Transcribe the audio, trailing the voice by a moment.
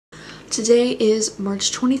Today is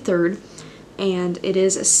March 23rd and it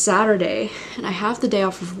is a Saturday and I have the day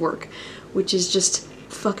off of work, which is just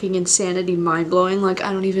fucking insanity, mind-blowing. Like,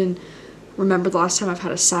 I don't even remember the last time I've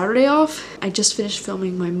had a Saturday off. I just finished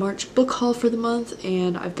filming my March book haul for the month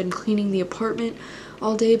and I've been cleaning the apartment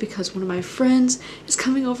all day because one of my friends is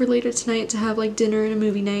coming over later tonight to have like dinner and a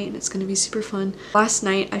movie night, and it's gonna be super fun. Last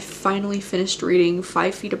night I finally finished reading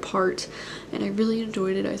 5 Feet Apart and I really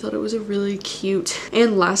enjoyed it. I thought it was a really cute,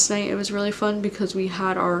 and last night it was really fun because we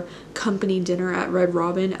had our company dinner at Red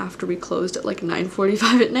Robin after we closed at like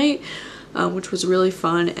 9:45 at night, which was really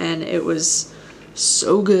fun, and it was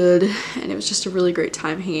so good, and it was just a really great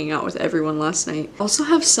time hanging out with everyone last night. Also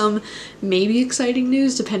have some maybe exciting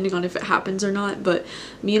news depending on if it happens or not, but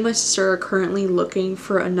me and my sister are currently looking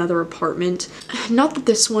for another apartment. Not that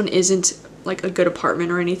this one isn't like a good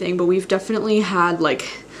apartment or anything, but we've definitely had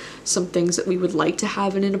like some things that we would like to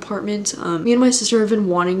have in an apartment. Me and my sister have been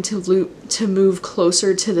wanting to move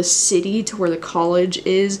closer to the city, to where the college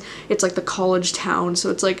is. It's like the college town, so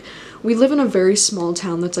it's like we live in a very small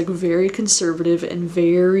town that's like very conservative and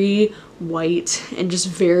very white and just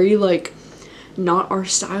very like not our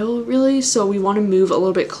style really, so we want to move a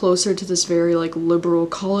little bit closer to this very like liberal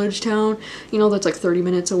college town, you know, that's like 30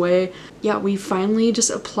 minutes away. Yeah, we finally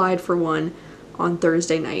just applied for one on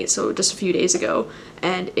Thursday night, so just a few days ago,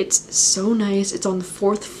 and it's so nice. It's on the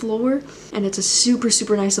 4th floor and it's a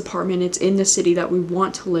super nice apartment. It's in the city that we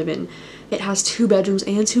want to live in. It has 2 bedrooms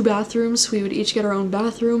and 2 bathrooms, so we would each get our own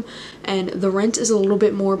bathroom, and the rent is a little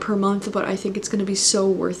bit more per month, but I think it's going to be so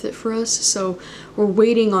worth it for us. So we're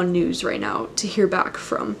waiting on news right now to hear back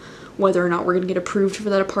from whether or not we're going to get approved for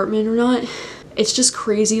that apartment or not. It's just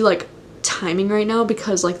crazy like timing right now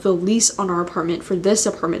because like the lease on our apartment for this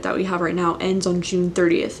apartment that we have right now ends on June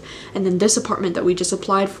 30th, and then this apartment that we just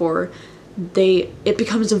applied for, it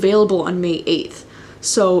becomes available on May 8th.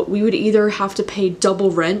 So we would either have to pay double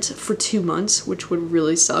rent for 2 months, which would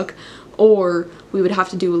really suck, or we would have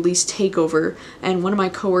to do a lease takeover, and one of my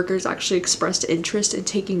coworkers actually expressed interest in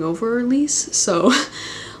taking over our lease, so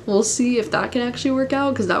we'll see if that can actually work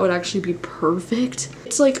out, because that would actually be perfect.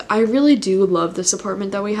 It's like, I really do love this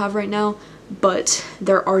apartment that we have right now, but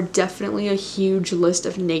there are definitely a huge list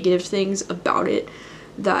of negative things about it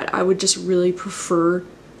that I would just really prefer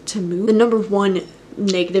to move. The number one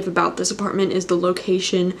negative about this apartment is the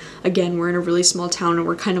location. Again, we're in a really small town and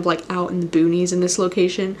we're kind of like out in the boonies in this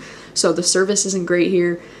location, so the service isn't great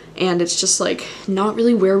here, and it's just like not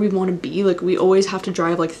really where we want to be. Like, we always have to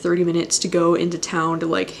drive like 30 minutes to go into town to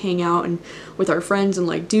like hang out and with our friends and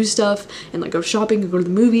like do stuff and like go shopping and go to the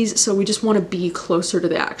movies, so we just want to be closer to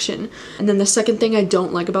the action. And then the second thing I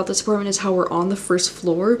don't like about this apartment is how we're on the 1st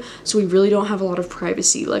floor, so we really don't have a lot of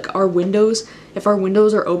privacy. Like, our windows, if our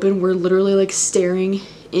windows are open, we're literally like staring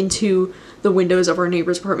into the windows of our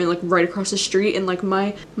neighbor's apartment, like right across the street, and like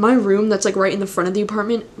my room that's like right in the front of the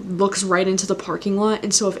apartment looks right into the parking lot,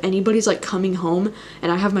 and so if anybody's like coming home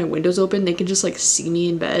and I have my windows open, they can just like see me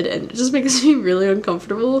in bed, and it just makes me really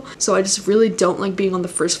uncomfortable. So I just really don't like being on the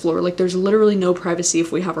 1st floor. Like, there's literally no privacy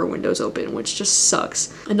if we have our windows open, which just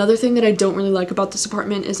sucks. Another thing that I don't really like about this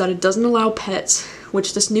apartment is that it doesn't allow pets,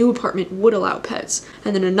 which this new apartment would allow pets.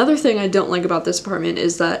 And then another thing I don't like about this apartment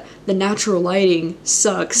is that the natural lighting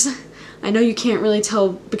sucks. I know you can't really tell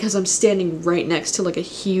because I'm standing right next to like a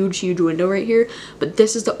huge window right here, but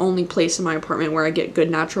this is the only place in my apartment where I get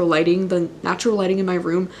good natural lighting. The natural lighting in my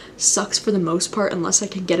room sucks for the most part unless I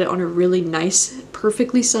can get it on a really nice,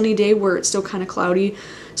 perfectly sunny day where it's still kind of cloudy,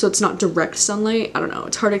 so it's not direct sunlight. I don't know,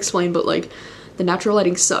 it's hard to explain, but like the natural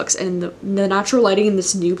lighting sucks, and the natural lighting in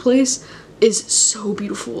this new place is so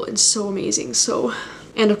beautiful and so amazing. So,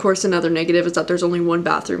 and of course another negative is that there's only 1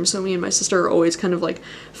 bathroom, so me and my sister are always kind of like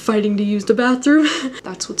fighting to use the bathroom.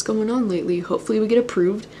 That's what's going on lately. Hopefully we get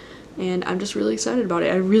approved, and I'm just really excited about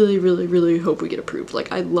it. I really hope we get approved.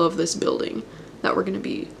 Like, I love this building that we're gonna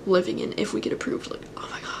be living in if we get approved. Like, oh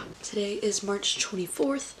my god. Today is March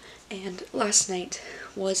 24th, and last night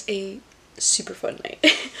was a super fun night.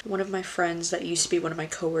 One of my friends that used to be one of my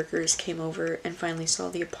coworkers came over and finally saw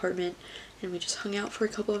the apartment, and we just hung out for a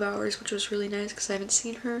couple of hours, which was really nice because I haven't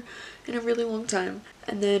seen her in a really long time.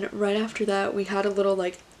 And then right after that we had a little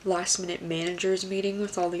like last minute managers meeting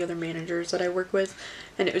with all the other managers that I work with,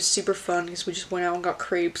 and it was super fun because we just went out and got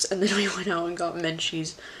crepes, and then we went out and got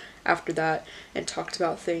menchies after that and talked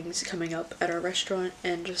about things coming up at our restaurant,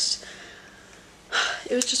 and just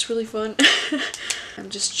it was just really fun. I'm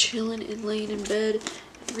just chilling and laying in bed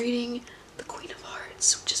and reading The Queen of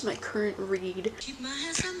Hearts, which is my current read. Keep my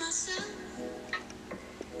hands on myself.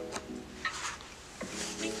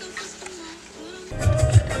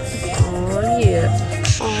 Oh yeah.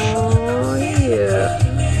 Oh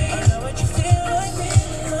yeah.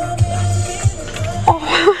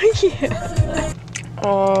 Yeah.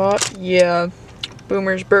 Aw, yeah.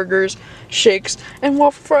 Boomer's burgers, shakes, and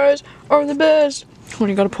waffle fries are the best. When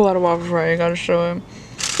you gotta pull out a waffle fry, you gotta show him.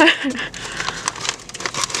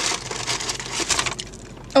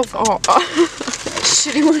 Oh,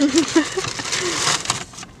 Shitty one.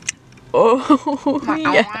 Oh,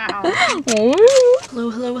 yeah.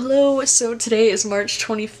 Hello. So today is March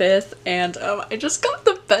 25th, and I just got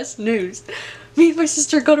the best news. Me and my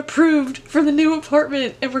sister got approved for the new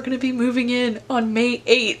apartment, and we're gonna be moving in on May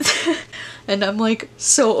 8th. And I'm like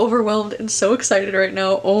so overwhelmed and so excited right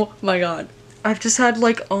now. Oh my god. I've just had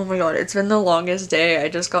like, oh my god, it's been the longest day. I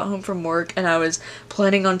just got home from work and I was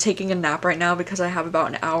planning on taking a nap right now because I have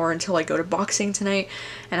about an hour until I go to boxing tonight.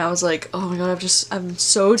 And I was like, oh my god, I'm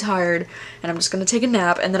so tired and I'm just gonna take a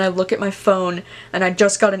nap. And then I look at my phone and I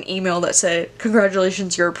just got an email that said,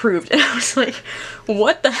 congratulations, you're approved. And I was like,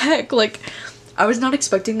 what the heck? Like, I was not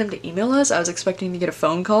expecting them to email us. I was expecting to get a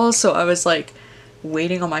phone call. So I was like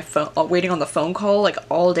waiting on my phone, waiting on the phone call like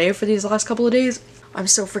all day for these last couple of days. I'm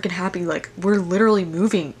so freaking happy. Like, we're literally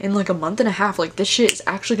moving in like a month and a half. Like, this shit is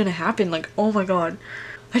actually gonna happen. Like, oh my god.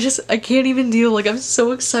 I can't even deal. Like, I'm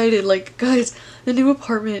so excited. Like, guys, the new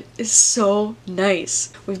apartment is so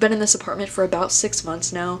nice. We've been in this apartment for about 6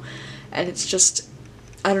 months now, and it's just,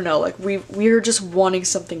 I don't know, like, we're just wanting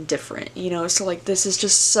something different, you know? So, like, this is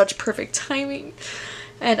just such perfect timing.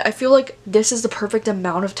 And I feel like this is the perfect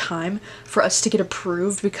amount of time for us to get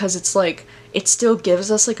approved because it's like, it still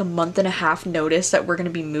gives us like a month and a half notice that we're going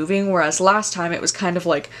to be moving, whereas last time it was kind of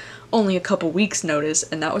like only a couple weeks notice,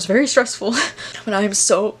 and that was very stressful. But I am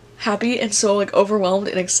so happy and so like overwhelmed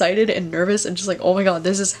and excited and nervous and just like, oh my god,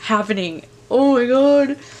 this is happening. Oh my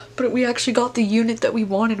god. But we actually got the unit that we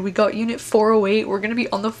wanted. We got unit 408. We're gonna be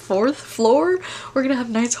on the 4th floor. We're gonna have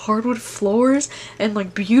nice hardwood floors and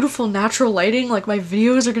like beautiful natural lighting. Like, my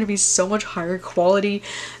videos are gonna be so much higher quality.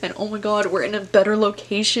 And oh my god, we're in a better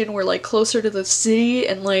location. We're like closer to the city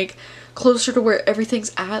and like closer to where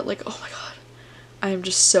everything's at. Like, oh my god, I am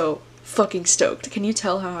just so fucking stoked. Can you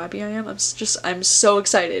tell how happy I am? I'm so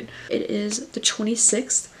excited. It is the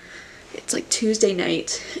 26th. It's like Tuesday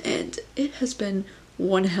night and it has been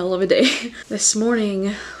one hell of a day. This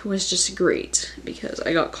morning was just great because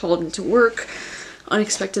I got called into work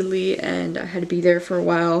unexpectedly and I had to be there for a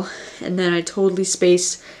while, and then I totally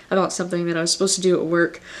spaced about something that I was supposed to do at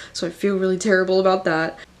work, so I feel really terrible about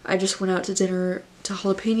that. I just went out to dinner to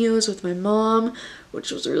Jalapenos with my mom, which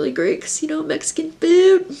was really great because, you know, Mexican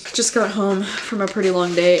food. Just got home from a pretty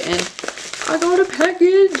long day and I got a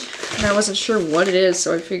package and I wasn't sure what it is,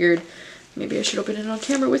 so I figured maybe I should open it on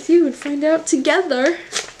camera with you and find out together.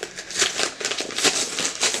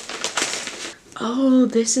 Oh,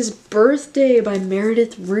 this is Birthday by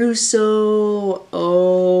Meredith Russo.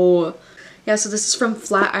 Oh. Yeah, so this is from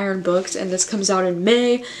Flatiron Books and this comes out in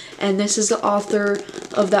May, and this is the author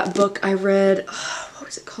of that book I read. What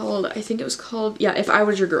was it called? I think it was called, yeah, If I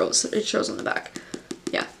Was Your Girl. It shows on the back.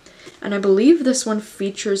 Yeah. And I believe this one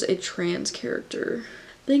features a trans character.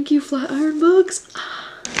 Thank you, Flatiron Books.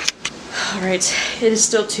 Alright, it is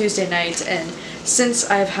still Tuesday night, and since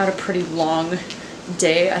I've had a pretty long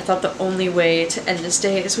day, I thought the only way to end this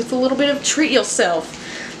day is with a little bit of treat yourself.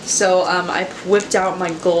 So I whipped out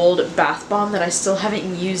my gold bath bomb that I still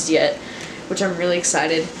haven't used yet, which I'm really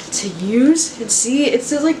excited to use. And see, it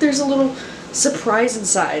says like there's a little surprise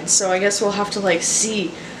inside, so I guess we'll have to like see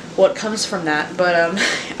what comes from that. But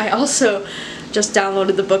I also just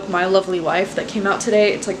downloaded the book My Lovely Wife that came out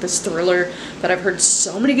today. It's like this thriller that I've heard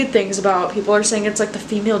so many good things about. People are saying it's like the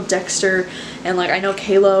female Dexter, and like I know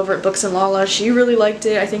Kayla over at Books and Lala, she really liked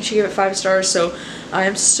it. I think she gave it 5 stars, so I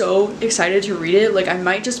am so excited to read it. Like, I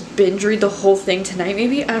might just binge read the whole thing tonight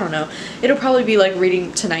maybe, I don't know. It'll probably be like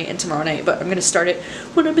reading tonight and tomorrow night, but I'm gonna start it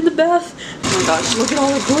when I'm in the bath. Oh my gosh, look at all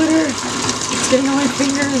the glitter. It's getting on my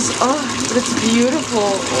fingers. Oh, but it's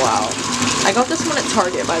beautiful. Wow. I got this one at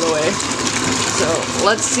Target, by the way. So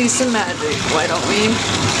let's see some magic, why don't we?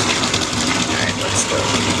 Alright, let's go.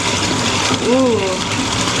 Ooh.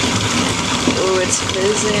 Ooh, it's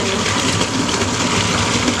fizzing.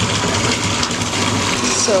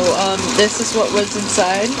 So, this is what was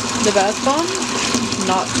inside the bath bomb.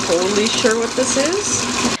 Not totally sure what this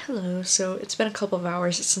is. Hello, so it's been a couple of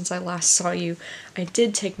hours since I last saw you. I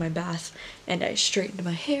did take my bath, and I straightened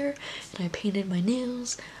my hair, and I painted my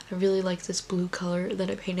nails. I really like this blue color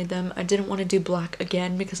that I painted them. I didn't want to do black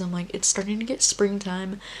again because I'm like, it's starting to get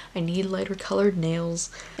springtime. I need lighter colored nails.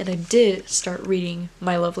 And I did start reading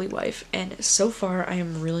My Lovely Wife, and so far I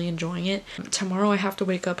am really enjoying it. Tomorrow I have to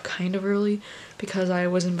wake up kind of early because I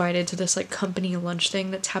was invited to this like company lunch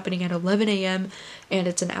thing that's happening at 11 a.m. and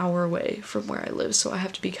it's an hour away from where I live, so I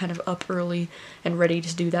have to be kind of up early and ready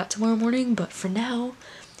to do that tomorrow morning. But for now,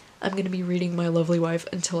 I'm gonna be reading My Lovely Wife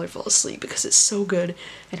until I fall asleep because it's so good,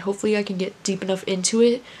 and hopefully I can get deep enough into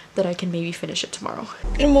it that I can maybe finish it tomorrow.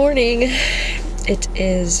 Good morning. It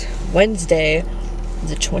is Wednesday,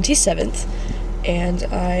 the 27th, and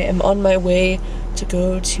I am on my way to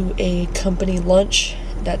go to a company lunch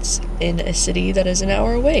that's in a city that is an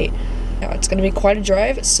hour away. Now, it's going to be quite a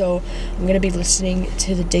drive, so I'm going to be listening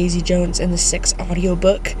to the Daisy Jones and the Six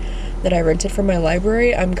audiobook that I rented from my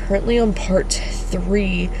library. I'm currently on part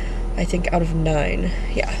 3, I think, out of 9.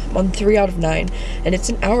 Yeah, I'm on 3 out of 9, and it's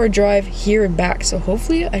an hour drive here and back, so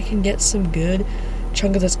hopefully I can get some good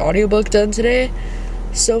chunk of this audiobook done today.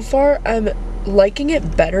 So far, I'm liking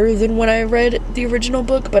it better than when I read the original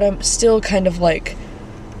book, but I'm still kind of like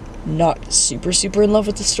not super in love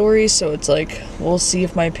with the story, so it's like, we'll see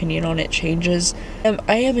if my opinion on it changes.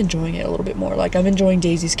 I am enjoying it a little bit more. Like, I'm enjoying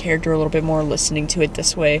Daisy's character a little bit more listening to it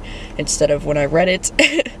this way instead of when I read it.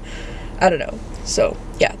 I don't know. So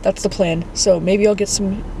yeah, that's the plan. So maybe I'll get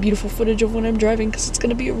some beautiful footage of when I'm driving, because it's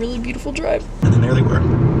gonna be a really beautiful drive. And then there they were,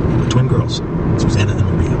 the twin girls, Susanna and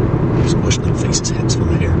Maria, these bushy little faces, heads full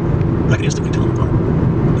of hair. I could instantly tell them apart.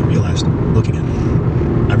 I realized, looking at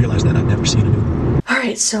them, I realized that I'd never seen a new one.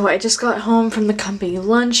 Alright, so I just got home from the company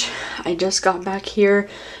lunch. I just got back here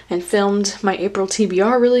and filmed my April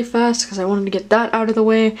TBR really fast because I wanted to get that out of the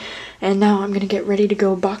way. And now I'm gonna get ready to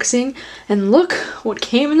go boxing. And look what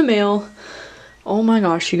came in the mail. Oh my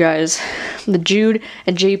gosh, you guys. The Jude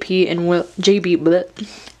and JB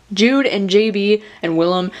and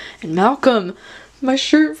Willem and Malcolm. My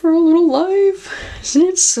shirt for a little life. Isn't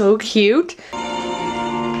it so cute?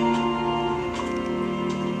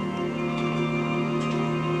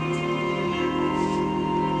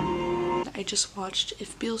 I just watched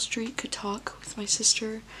If Beale Street Could Talk with my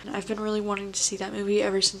sister. I've been really wanting to see that movie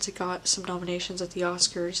ever since it got some nominations at the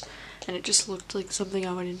Oscars, and it just looked like something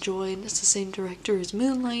I would enjoy, and it's the same director as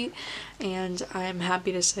Moonlight, and I'm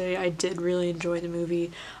happy to say I did really enjoy the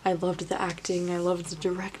movie. I loved the acting, I loved the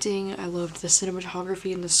directing, I loved the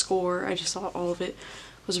cinematography and the score. I just thought all of it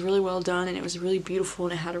was really well done, and it was really beautiful,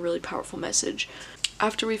 and it had a really powerful message.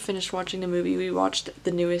 After we finished watching the movie, we watched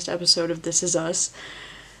the newest episode of This Is Us,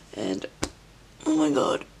 and oh my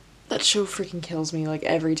god, that show freaking kills me like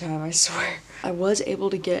every time, I swear. I was able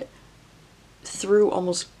to get through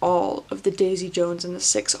almost all of the Daisy Jones and the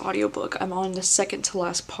Six audiobook. I'm on the second to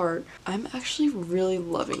last part. I'm actually really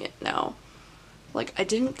loving it now. Like, I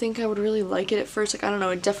didn't think I would really like it at first. Like, I don't know,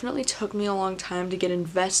 it definitely took me a long time to get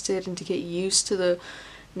invested and to get used to the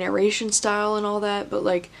narration style and all that, but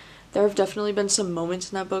like, there have definitely been some moments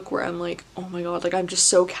in that book where I'm like, oh my god, like I'm just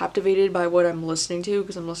so captivated by what I'm listening to,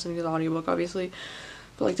 because I'm listening to the audiobook obviously,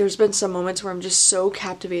 but like there's been some moments where I'm just so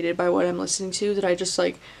captivated by what I'm listening to that I just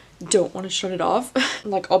like don't want to shut it off.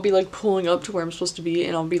 Like I'll be like pulling up to where I'm supposed to be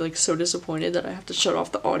and I'll be like so disappointed that I have to shut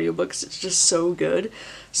off the audiobook because it's just so good.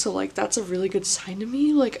 So like that's a really good sign to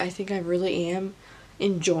me. Like I think I really am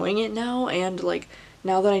enjoying it now, and like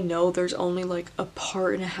now that I know there's only like a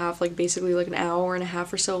part and a half, like basically like an hour and a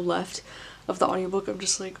half or so left of the audiobook, I'm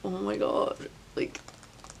just like, oh my god, like,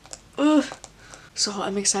 ugh. So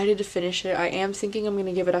I'm excited to finish it. I am thinking I'm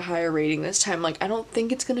gonna give it a higher rating this time. Like I don't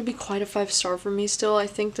think it's gonna be quite a 5-star for me still. I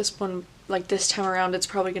think this one, like this time around, it's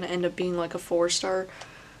probably gonna end up being like a 4-star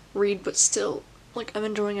read, but still, like I'm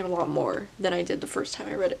enjoying it a lot more than I did the first time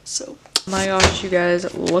I read it, so. Oh my gosh, you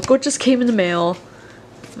guys, look what just came in the mail.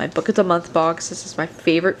 My book of the month box. This is my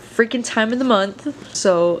favorite freaking time of the month.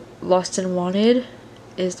 So Lost and Wanted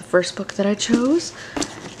is the first book that I chose,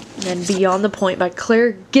 and then Beyond the Point by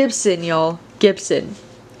Claire Gibson, y'all. Gibson.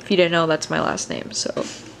 If you didn't know, that's my last name, so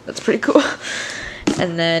that's pretty cool.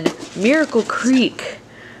 And then Miracle Creek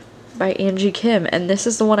by Angie Kim, and this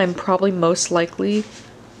is the one I'm probably most likely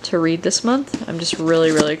to read this month. I'm just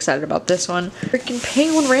really excited about this one. Freaking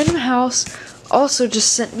Penguin Random House also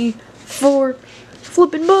just sent me 4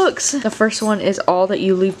 flipping books. The first one is All That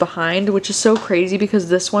You Leave Behind, which is so crazy because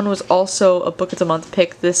this one was also a book of the month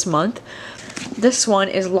pick this month. This one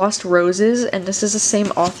is Lost Roses, and this is the same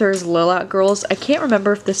author as Lilac Girls. I can't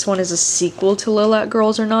remember if this one is a sequel to Lilac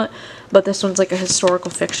Girls or not, but this one's like a historical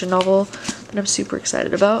fiction novel that I'm super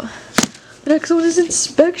excited about. The next one is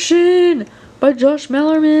Inspection by Josh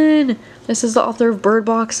Mallerman. This is the author of Bird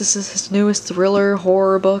Box. This is his newest thriller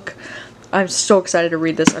horror book. I'm so excited to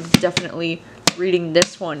read this. I'm definitely reading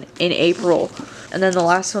this one in April. And then the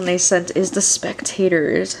last one they sent is The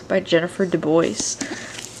Spectators by Jennifer Du Bois.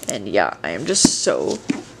 And yeah, I am just so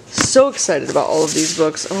excited about all of these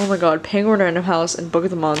books. Oh my god, Penguin Random House and Book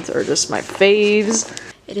of the Month are just my faves.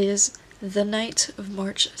 It is the night of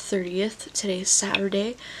March 30th. Today's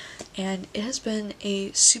Saturday, and it has been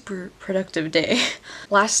a super productive day.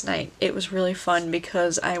 Last night it was really fun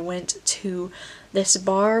because I went to this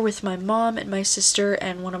bar with my mom and my sister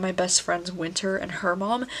and one of my best friends, Winter, and her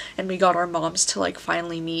mom, and we got our moms to like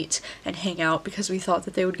finally meet and hang out because we thought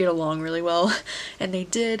that they would get along really well, and they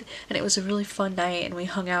did, and it was a really fun night, and we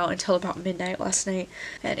hung out until about midnight last night,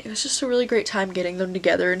 and it was just a really great time getting them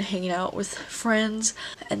together and hanging out with friends.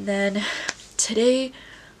 And then today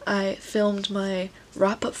I filmed my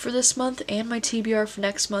wrap up for this month and my TBR for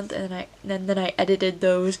next month, and then I edited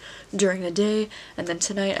those during the day, and then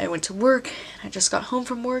tonight I went to work. I just got home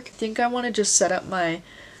from work. I think I want to just set up my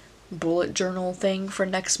bullet journal thing for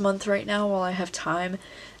next month right now while I have time,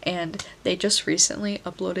 and they just recently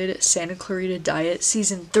uploaded Santa Clarita Diet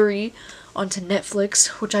Season 3 onto Netflix,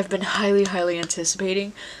 which I've been highly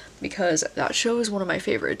anticipating, because that show is one of my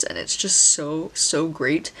favorites and it's just so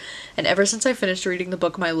great. And ever since I finished reading the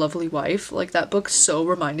book My Lovely Wife, like that book so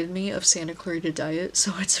reminded me of Santa Clarita Diet,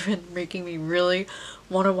 so it's been making me really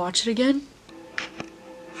want to watch it again.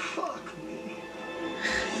 Fuck me.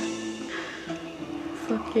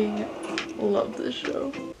 Fucking love this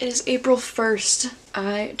show. It is April 1st.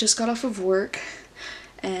 I just got off of work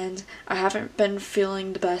and I haven't been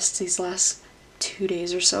feeling the best these last 2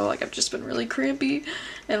 days or so. Like, I've just been really crampy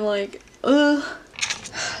and like, ugh.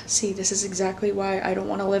 See, this is exactly why I don't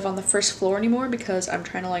want to live on the first floor anymore, because I'm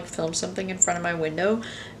trying to like film something in front of my window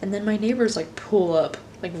and then my neighbors like pull up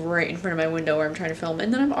like right in front of my window where I'm trying to film,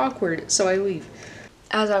 and then I'm awkward, so I leave.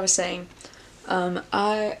 As I was saying,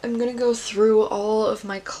 I am gonna go through all of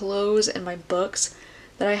my clothes and my books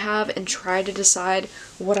that I have and try to decide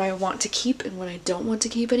what I want to keep and what I don't want to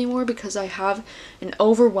keep anymore, because I have an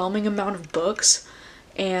overwhelming amount of books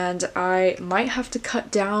and I might have to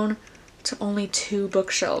cut down to only 2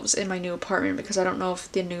 bookshelves in my new apartment, because I don't know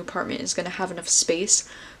if the new apartment is going to have enough space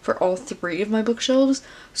for all 3 of my bookshelves,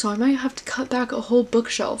 so I might have to cut back a whole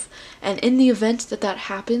bookshelf. And in the event that that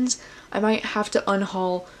happens, I might have to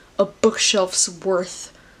unhaul a bookshelf's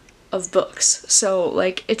worth of books. So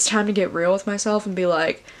like, it's time to get real with myself and be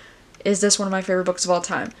like, is this one of my favorite books of all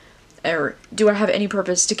time? Or do I have any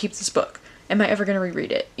purpose to keep this book? Am I ever going to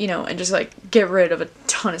reread it? You know, and just like get rid of a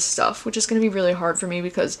ton of stuff, which is going to be really hard for me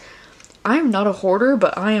because I'm not a hoarder,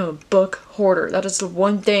 but I am a book hoarder. That is the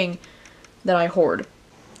one thing that I hoard.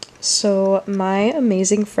 So my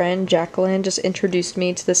amazing friend Jacqueline just introduced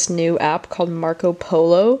me to this new app called Marco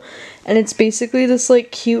Polo, and it's basically this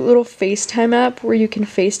like cute little FaceTime app where you can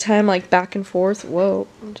FaceTime like back and forth. Whoa,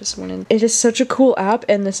 just went in. It is such a cool app,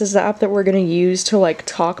 and this is the app that we're gonna use to like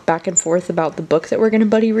talk back and forth about the book that we're gonna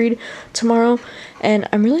buddy read tomorrow, and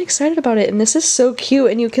I'm really excited about it. And this is so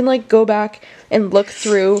cute, and you can like go back and look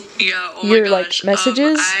through your like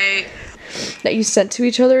messages that you sent to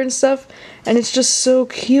each other and stuff, and it's just so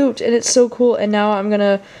cute and it's so cool. And now I'm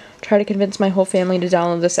gonna try to convince my whole family to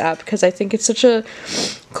download this app because I think it's such a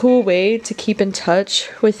cool way to keep in touch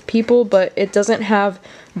with people, but it doesn't have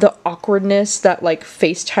the awkwardness that like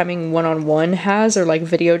FaceTiming one-on-one has, or like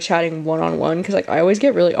video chatting one-on-one, because like I always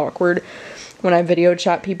get really awkward when I video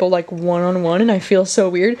chat people like one-on-one and I feel so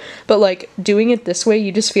weird. But like doing it this way,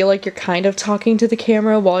 you just feel like you're kind of talking to the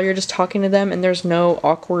camera while you're just talking to them, and there's no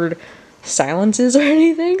awkward silences or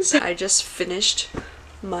anything. So I just finished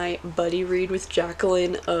my buddy read with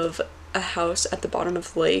Jacqueline of A House at the Bottom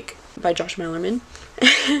of the Lake by Josh Malerman.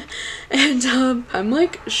 And I'm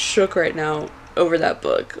like shook right now over that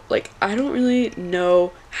book. Like, I don't really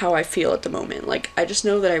know how I feel at the moment. Like, I just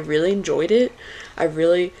know that I really enjoyed it. I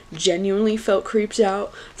really genuinely felt creeped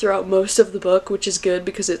out throughout most of the book, which is good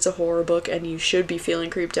because it's a horror book and you should be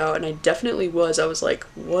feeling creeped out, and I definitely was. I was like,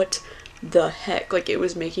 what the heck? Like, it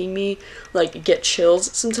was making me like get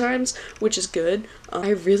chills sometimes, which is good. I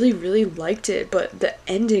really liked it, but the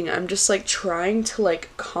ending, I'm just like trying to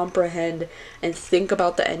like comprehend and think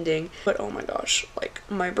about the ending, but oh my gosh, like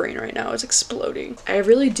my brain right now is exploding. I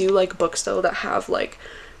really do like books though that have like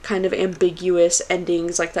kind of ambiguous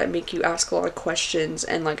endings, like that make you ask a lot of questions,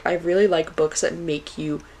 and like I really like books that make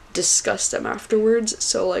you discuss them afterwards.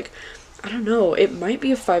 So like, I don't know, it might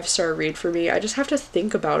be a 5-star read for me. I just have to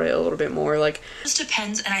think about it a little bit more. Like, it just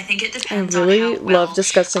depends, and I think it depends. I really on how well, love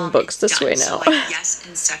discussing books this done. way now. So, like, yes,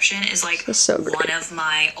 Inception is like so one of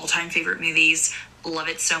my all-time favorite movies. Love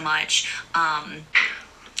it so much.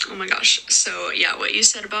 Oh my gosh. So yeah, what you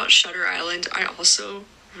said about Shutter Island, I also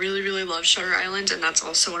really love Shutter Island, and that's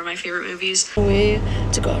also one of my favorite movies. Way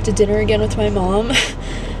to go out to dinner again with my mom.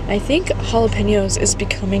 I think jalapenos is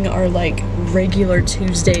becoming our like regular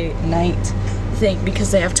Tuesday night thing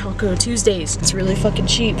because they have Taco Tuesdays. It's really fucking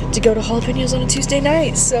cheap to go to jalapenos on a Tuesday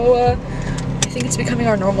night, so I think it's becoming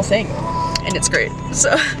our normal thing, and it's great.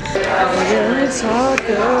 So tacos.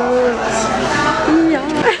 Yeah.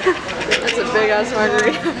 That's a big ass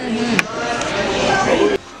margarita.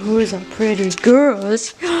 Who's our pretty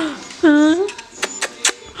girls? Huh?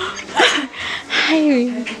 Hi.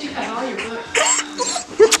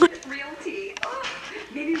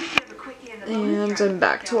 And I'm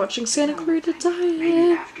back to watching Santa Clarita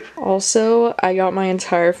Diet. Also, I got my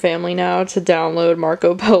entire family now to download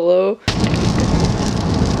Marco Polo.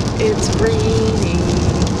 It's raining.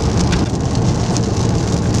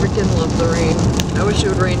 Freaking love the rain. I wish it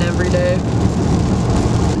would rain every day.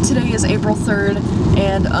 Today is April 3rd,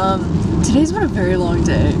 and today's been a very long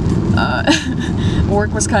day.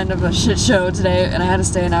 Work was kind of a shit show today, and I had to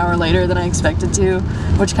stay an hour later than I expected to,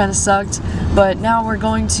 which kind of sucked. But now we're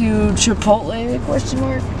going to Chipotle, question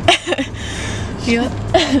mark? Yeah.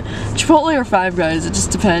 Chipotle or Five Guys, it just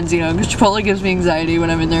depends, you know, because Chipotle gives me anxiety when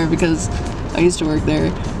I'm in there because I used to work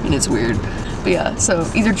there, and it's weird. But yeah, so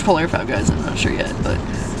either Chipotle or Five Guys, I'm not sure yet, but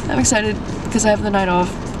I'm excited because I have the night off,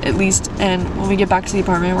 at least, and when we get back to the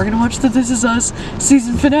apartment, we're gonna watch the This Is Us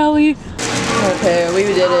season finale. Okay, we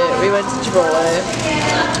did it. We went to Chipotle.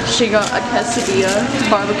 She got a quesadilla,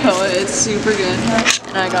 barbacoa, it's super good,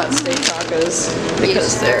 and I got steak tacos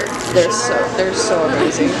because they're so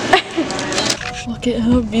amazing. Look at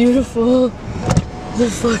how beautiful the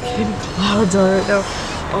fucking clouds are right now.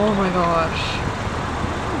 Oh my gosh.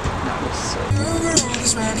 That was so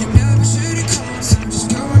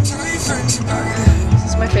This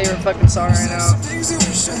is my favorite fucking song right now.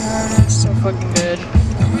 It's so fucking good.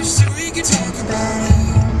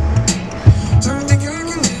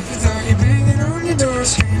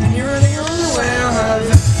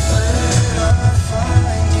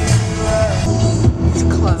 These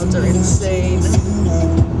clouds are insane.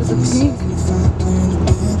 Is it pink?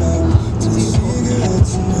 It's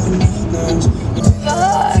beautiful.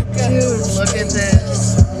 Fuck! Dude, look at this.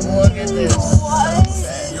 Look at this. What?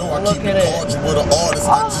 Look at it. It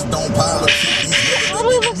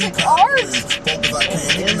looks like art.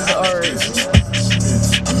 It is art.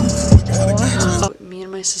 Wow. Me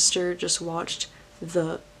and my sister just watched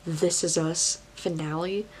the This Is Us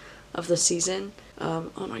finale of the season.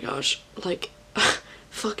 Oh my gosh, like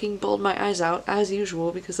fucking bawled my eyes out as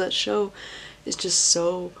usual because that show is just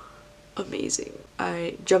so amazing.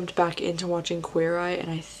 I jumped back into watching Queer Eye,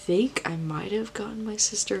 and I think I might have gotten my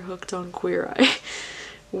sister hooked on Queer Eye,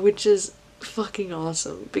 which is fucking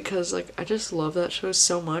awesome because like I just love that show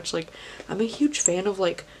so much. Like I'm a huge fan of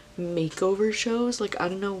like makeover shows. Like I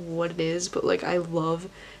don't know what it is, but like I love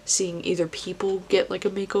seeing either people get like a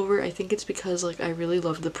makeover. I think it's because like I really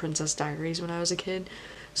loved the Princess Diaries when I was a kid,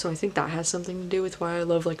 so I think that has something to do with why I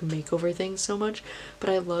love like makeover things so much. But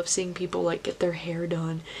I love seeing people like get their hair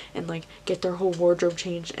done and like get their whole wardrobe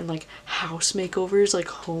changed, and like house makeovers, like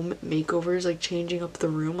home makeovers, like changing up the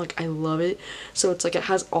room. Like I love it. So it's like it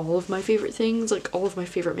has all of my favorite things, like all of my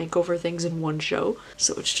favorite makeover things in one show,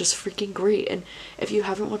 so it's just freaking great. And if you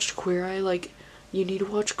haven't watched Queer Eye, like you need to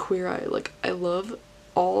watch Queer Eye. Like I love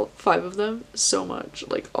all 5 of them so much,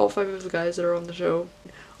 like all 5 of the guys that are on the show.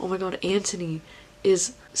 Oh my god, Anthony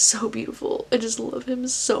is so beautiful. I just love him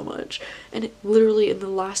so much. And literally in the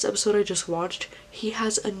last episode I just watched, he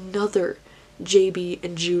has another JB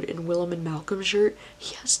and Jude and Willem and Malcolm shirt.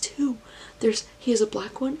 He has 2. He has a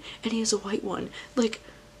black one and he has a white one. Like,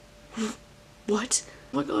 what?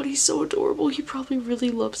 Oh my god, he's so adorable. He probably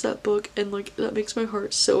really loves that book, and like that makes my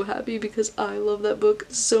heart so happy because I love that book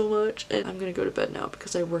so much. And I'm gonna go to bed now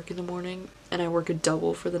because I work in the morning and I work a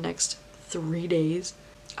double for the next 3 days.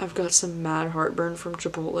 I've got some mad heartburn from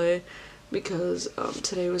Chipotle because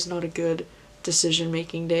today was not a good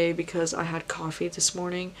decision-making day because I had coffee this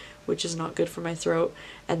morning, which is not good for my throat,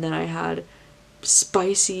 and then I had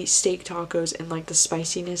spicy steak tacos, and like the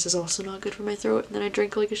spiciness is also not good for my throat, and then I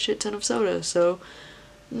drank like a shit ton of soda, so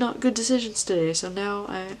not good decisions today. So now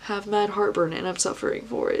I have mad heartburn and I'm suffering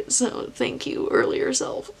for it, so thank you earlier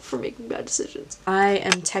self for making bad decisions. I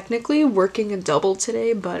am technically working a double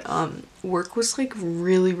today, but work was like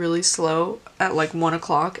really slow at like 1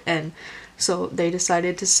 o'clock, and so they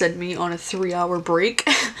decided to send me on a 3-hour break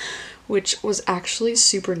which was actually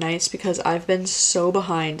super nice because I've been so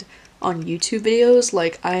behind on YouTube videos.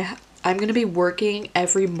 Like I I'm gonna be working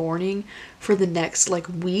every morning for the next like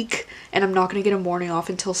week, and I'm not gonna get a morning off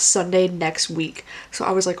until Sunday next week. So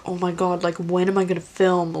I was like, oh my god, like when am I gonna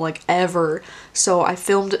film, like ever? So I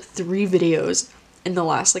filmed 3 videos in the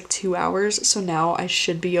last like 2 hours, so now I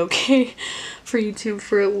should be okay for YouTube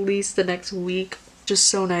for at least the next week. Just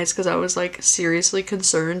so nice, because I was like seriously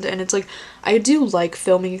concerned. And it's like, I do like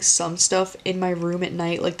filming some stuff in my room at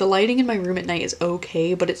night. Like the lighting in my room at night is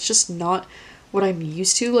okay, but it's just not what I'm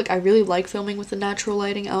used to. Like I really like filming with the natural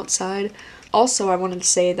lighting outside. Also, I wanted to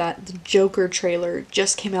say that the Joker trailer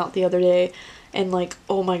just came out the other day, and like,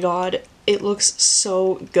 oh my god, it looks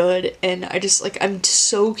so good. And I just like, I'm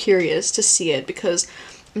so curious to see it, because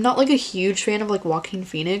I'm not like a huge fan of like Joaquin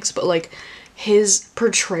Phoenix, but like his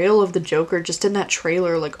portrayal of the Joker just in that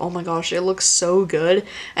trailer, like, oh my gosh, it looks so good.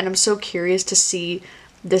 And I'm so curious to see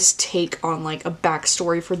this take on like a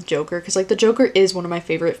backstory for the Joker, because like the Joker is one of my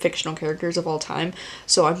favorite fictional characters of all time,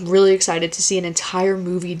 so I'm really excited to see an entire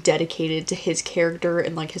movie dedicated to his character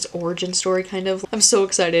and like his origin story kind of. I'm so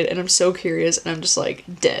excited and I'm so curious, and I'm just like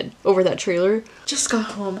dead over that trailer. Just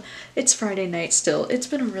got home. It's Friday night still. It's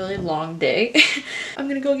been a really long day. I'm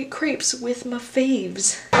gonna go get crepes with my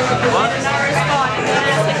faves. Oh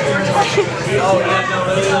yeah, no,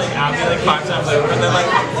 really, like, I'll be like 5 times over, and then like,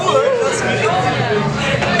 oh, that's me.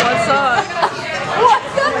 What's up?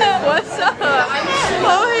 What's up? What's up?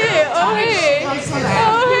 Oh hey, oh hey,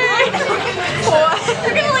 oh hey. What?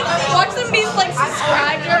 You're gonna like watch them be like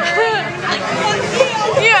subscribed or like fuck you.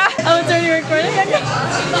 Yeah. Oh, it's already recording?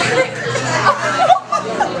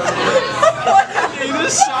 You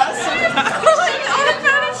just shot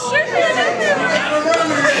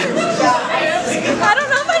I don't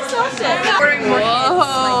know myself yet.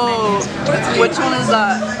 Whoa. Which one is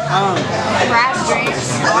that? Raz Dreams.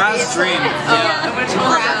 Raz Dream. And which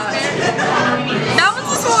one is that? That one's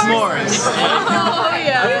the s'mores. S'mores. Oh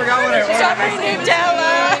yeah. I forgot what I ordered. Strawberry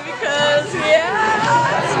Nutella. Because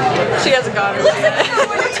yeah. She hasn't got it yet.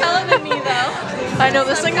 More Nutella than me though. I know,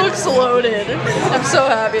 this thing looks loaded. I'm so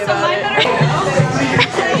happy about it.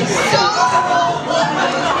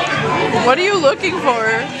 What are you looking for?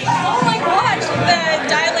 Oh my gosh, the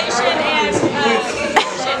dilation and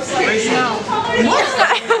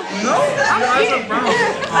No, your eyes are brown.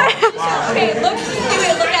 okay, look.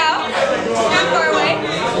 Wait, look out. Not far away.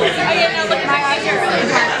 Okay, now look at my eyes are really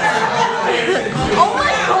dark. Oh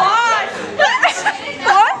my god! What? That's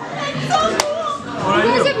so cool.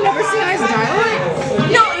 You guys have Never seen eyes dilate?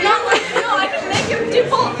 No, not like no. I can make him do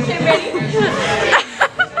both. Okay, ready?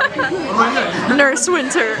 Nurse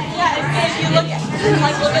Winter. Yeah, if you look at the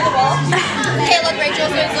wall. Okay, look, Rachel,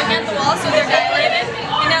 so he's looking at the wall, so they're dilated.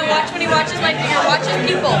 And now watch when he watches my finger. Watch his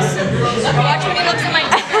pupils. Watch when he looks at my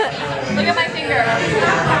finger. Look at my finger.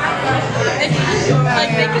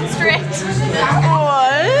 Like they constrict.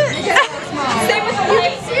 What? Same with the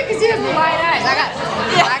light. You can see it because he has light eyes. I got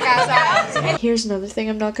black eyes. Here's another thing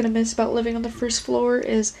I'm not gonna miss about living on the first floor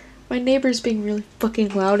is my neighbors being really fucking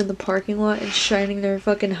loud in the parking lot and shining their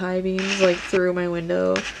fucking high beams like through my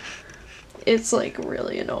window. It's like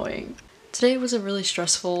really annoying. Today was a really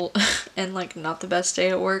stressful and like not the best day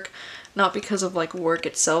at work. Not because of like work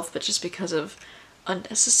itself, but just because of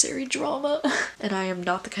unnecessary drama. And I am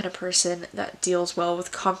not the kind of person that deals well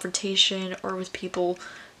with confrontation or with people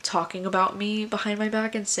talking about me behind my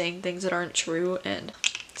back and saying things that aren't true. And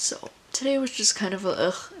so today was just kind of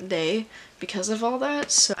a day because of all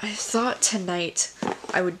that. So I thought tonight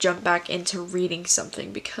I would jump back into reading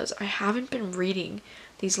something, because I haven't been reading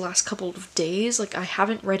these last couple of days. Like I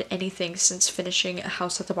haven't read anything since finishing A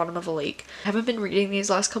House at the Bottom of a Lake. I haven't been reading these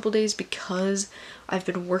last couple days because I've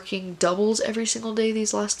been working doubles every single day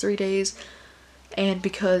these last 3 days, and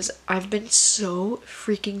because I've been so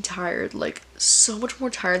freaking tired, like so much more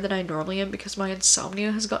tired than I normally am, because my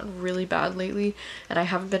insomnia has gotten really bad lately and I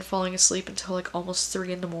haven't been falling asleep until like almost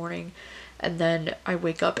 3 in the morning, and then I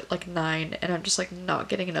wake up at like 9 and I'm just like not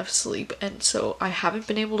getting enough sleep. And so I haven't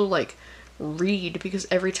been able to like read, because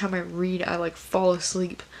every time I read I like fall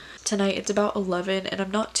asleep. Tonight it's about 11 and I'm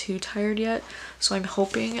not too tired yet, so I'm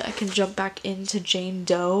hoping I can jump back into Jane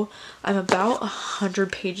Doe. I'm about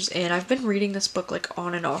 100 pages in. I've been reading this book like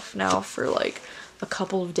on and off now for like a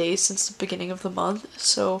couple of days since the beginning of the month.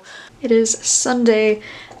 So it is Sunday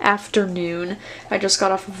afternoon. I just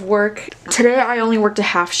got off of work. Today I only worked a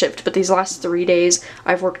half shift, but these last 3 days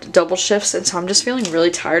I've worked double shifts, and so I'm just feeling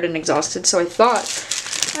really tired and exhausted. So I thought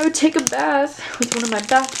I would take a bath with one of my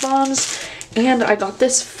bath bombs, and I got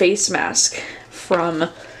this face mask from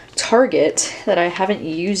Target that I haven't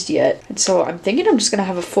used yet. And so I'm thinking I'm just gonna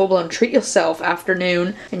have a full-blown treat yourself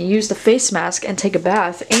afternoon and use the face mask and take a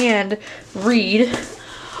bath and read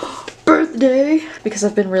birthday because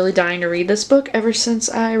I've been really dying to read this book ever since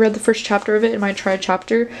I read the first chapter of it in my try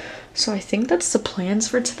chapter. So I think that's the plans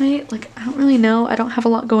for tonight. Like, I don't really know. I don't have a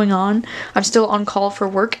lot going on. I'm still on call for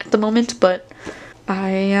work at the moment, but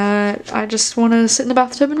I just want to sit in the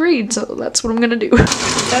bathtub and read, so that's what I'm gonna do.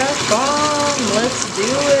 Bath bomb! Let's do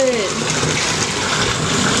it!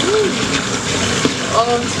 Woo.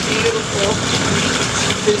 Oh, it's beautiful.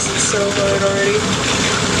 This is so good already.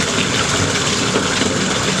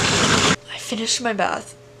 I finished my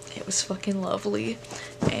bath. It was fucking lovely.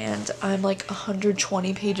 And I'm like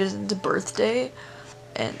 120 pages into Birthday,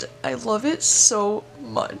 and I love it so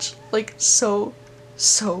much. Like, so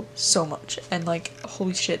much. And like,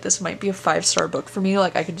 holy shit, this might be a 5-star book for me.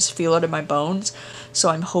 Like, I can just feel it in my bones, so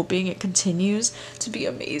I'm hoping it continues to be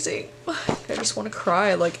amazing. I just want to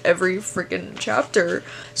cry like every freaking chapter.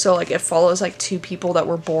 So like, it follows like 2 people that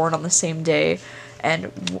were born on the same day,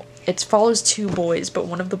 and it follows 2 boys, but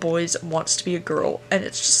one of the boys wants to be a girl, and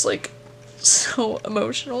it's just like so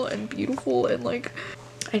emotional and beautiful. And like,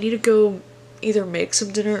 I need to go either make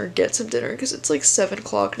some dinner or get some dinner because it's like 7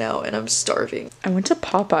 o'clock now and I'm starving. I went to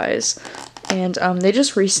Popeyes, and they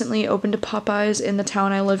just recently opened a Popeyes in the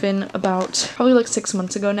town I live in about probably like 6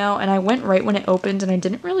 months ago now, and I went right when it opened and I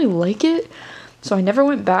didn't really like it, so I never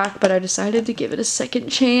went back, but I decided to give it a second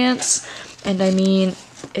chance. And I mean,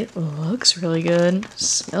 it looks really good,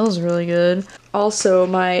 smells really good. Also,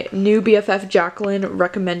 my new BFF Jacqueline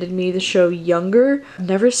recommended me the show Younger. I've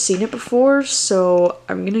never seen it before, so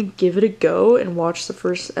I'm gonna give it a go and watch the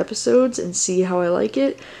first episodes and see how I like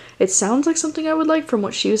it. It sounds like something I would like from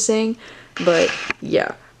what she was saying, but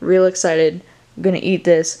yeah, real excited. I'm gonna eat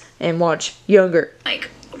this and watch Younger. Like,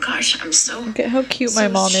 oh gosh, I'm so. Look at how cute my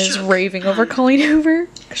so mom is shook. raving over Colleen Hoover.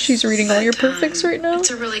 She's reading all your perfects right now.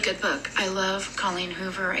 It's a really good book. I love Colleen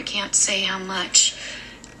Hoover. I can't say how much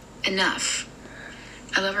enough.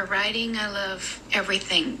 I love her writing. I love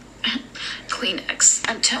everything. Kleenex.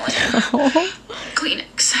 I'm telling you.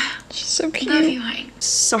 Kleenex. She's so cute. Love you, Hank.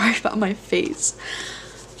 Sorry about my face,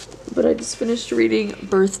 but I just finished reading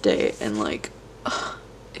Birthday, and like,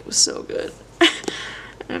 it was so good.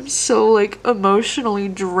 I'm so like emotionally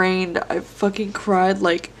drained. I fucking cried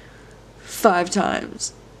like 5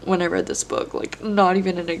 times when I read this book. Like, not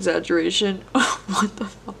even an exaggeration. What the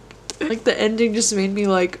fuck? Like, the ending just made me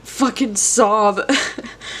like fucking sob.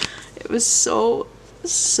 It was so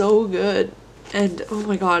good. And oh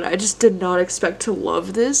my god, I just did not expect to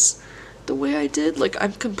love this the way I did. Like,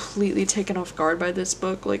 I'm completely taken off guard by this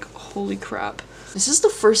book. Like, holy crap. This is the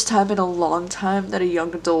first time in a long time that a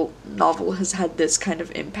young adult novel has had this kind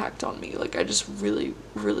of impact on me. Like, I just really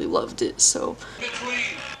loved it. So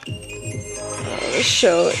this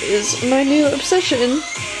show is my new obsession.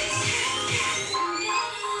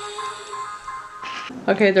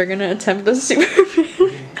 Okay, they're gonna attempt the Superman.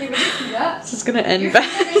 This is gonna end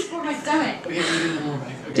bad.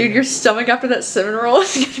 Dude, your stomach after that cinnamon roll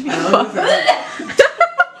is gonna be fucked.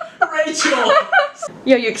 Rachel!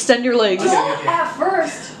 Yeah, you extend your legs. Don't at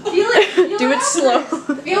first. Feel it. Do it slow.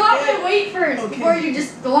 Feel out my weight first before you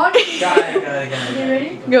just launch me. Got it. Okay,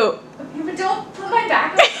 ready? Go. Okay, but don't put my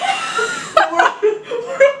back on.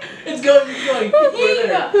 It's going. We're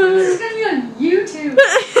there. This is gonna be on YouTube.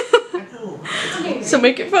 Okay, So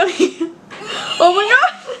make it funny. Oh my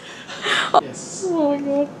god! Yes. Oh my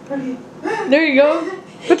god. Okay. There you go.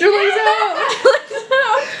 Put your legs out!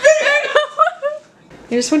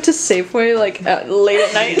 You just went to Safeway like late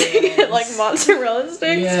at night to get like mozzarella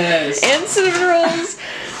sticks and cinnamon rolls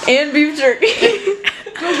and beef jerky.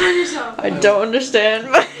 go burn yourself. I don't understand,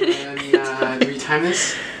 but Retime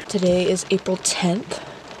this. today is April 10th,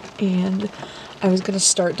 and I was gonna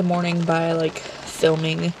start the morning by like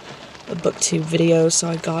filming a booktube video, so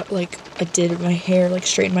I did my hair, like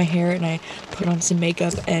straightened my hair, and I put on some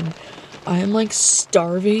makeup, and I am like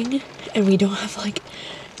starving, and we don't have like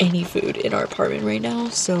any food in our apartment right now,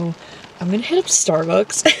 so I'm gonna hit up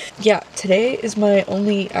Starbucks. Yeah, today is my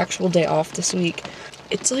only actual day off this week.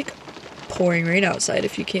 It's like pouring rain outside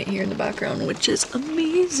if you can't hear in the background, which is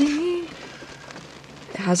amazing.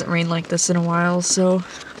 It hasn't rained like this in a while, so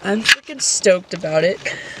I'm freaking stoked about it.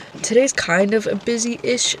 Today's kind of a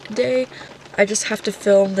busy-ish day. I just have to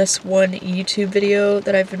film this one YouTube video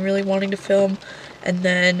that I've been really wanting to film, and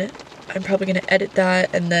then I'm probably gonna edit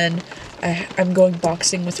that, and then I'm going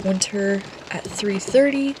boxing with Winter at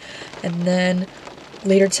 3:30, and then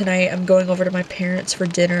later tonight I'm going over to my parents for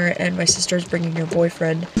dinner, and my sister's bringing her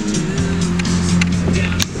boyfriend.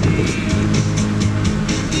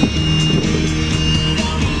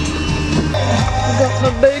 I got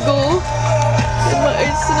my bagel and my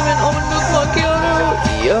iced cinnamon almond milk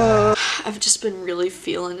macchiato. Yeah. I've just just been really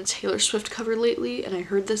feeling a Taylor Swift cover lately, and I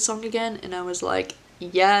heard this song again and I was like,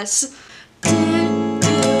 yes. Did you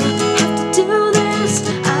have to do this?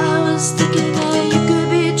 I was thinking that you could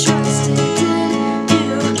be trusted. Did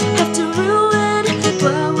you have to ruin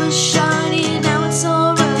what was shiny? Now it's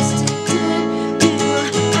all rusted. Did you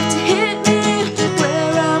have to hit me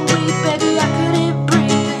where I'm weak? Baby, I couldn't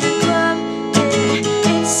breathe and club it.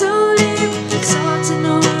 It's so deep, it's hard to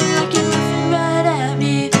know like you're laughing right at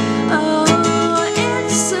me. Oh,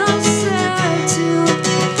 it's so sad to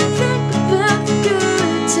think about the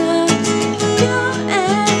good times you and I.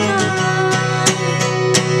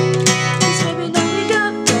 'Cause maybe now we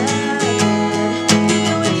got bad. You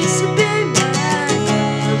know it used to be mad.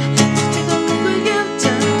 Just take a look what you've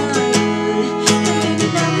done. And maybe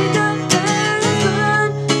now we got bad fun.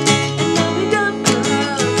 And now we got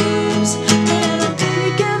problems that I don't think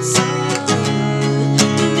we can solve.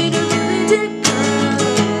 You made it really did good.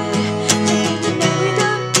 And maybe now we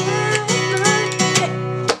got bad fun.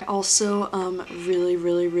 I also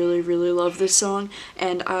really love this song,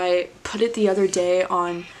 and I put it the other day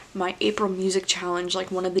on my April music challenge.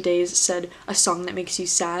 Like, one of the days said a song that makes you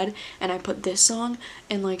sad, and I put this song,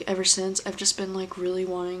 and like ever since I've just been like really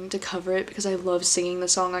wanting to cover it because I love singing the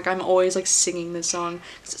song. Like, I'm always like singing this song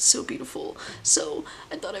because it's so beautiful, so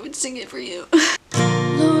I thought I would sing it for you.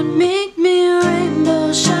 Lord, make me a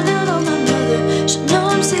rainbow, shine out on my mother. She know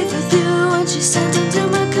I'm safe with you when she sent it to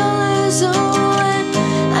my colors. Oh, and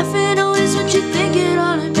life ain't always what you think it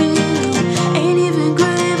ought to be. No, ain't even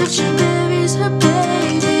gray, but she buries her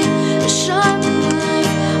baby. A sharp knife,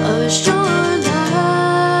 a short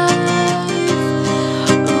life.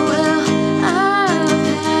 Oh, well, I've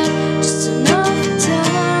had just enough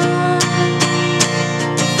time.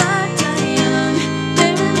 If I die young,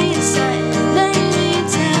 bury me inside and lay me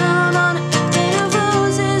down on a bed of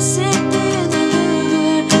roses. Sink me in the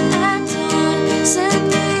river at dawn. Send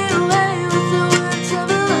me away with the words of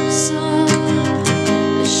a love song.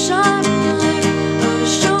 A sharp knife, a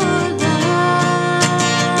short life.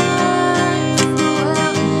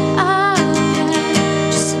 Well, I've had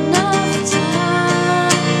just enough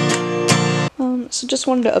time. So just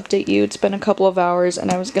wanted to update you. It's been a couple of hours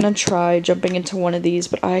and I was gonna try jumping into one of these,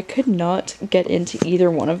 but I could not get into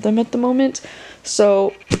either one of them at the moment.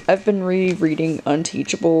 So I've been rereading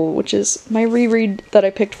Unteachable, which is my reread that I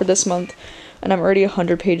picked for this month, and I'm already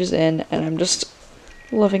 100 pages in and I'm just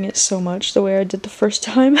loving it so much the way I did the first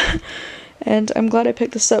time. And I'm glad I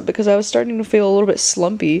picked this up because I was starting to feel a little bit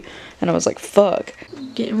slumpy and I was like, fuck.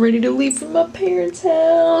 Getting ready to leave from my parents'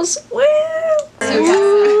 house. Woo!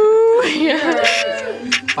 Woo! Yeah.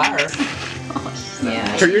 Fire.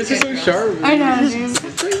 Yeah. Her ears are so sharp. I know, dude.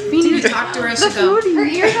 We need to talk to her so go. Her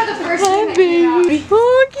ears are the first thing. Hi, baby.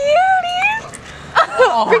 Oh, cutie.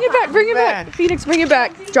 Oh, Bring it back, bring it back. Phoenix, bring it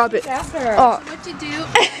back. Drop it. Oh. What you do?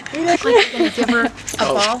 Like you're gonna give her a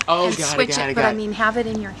ball and switch it, but I mean have it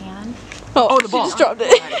in your hand. Oh, the ball. She just dropped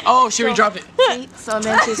it. Oh, she already dropped it. See? So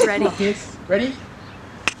then she's ready. Ready?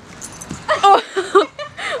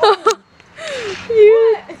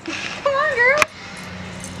 Yeah. Come on, girl.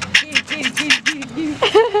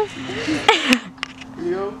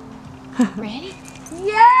 Ready?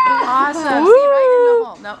 Yeah. Awesome. See right in the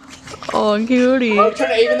hole. No. Oh, cutie. Oh, trying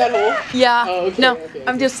to aim in that hole? Yeah. Oh, okay, No, okay.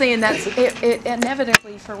 I'm just saying that it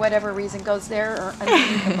inevitably, for whatever reason, goes there or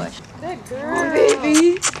underneath the bush. Good girl. Oh,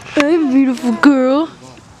 baby. I'm a beautiful girl.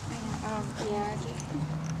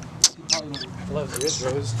 I love this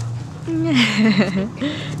rose.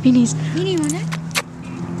 Beanies. Meanie on it.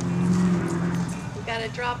 You gotta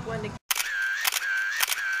drop one to.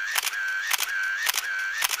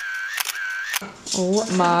 Oh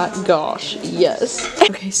my gosh, yes.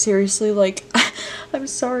 Okay, seriously, like, I'm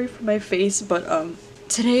sorry for my face, but,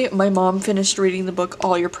 today my mom finished reading the book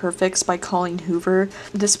All Your Perfects by Colleen Hoover.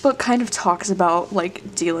 This book kind of talks about,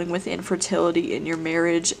 like, dealing with infertility in your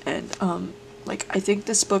marriage, and, like, I think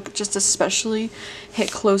this book just especially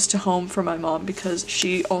hit close to home for my mom because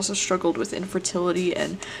she also struggled with infertility,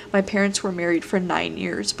 and my parents were married for 9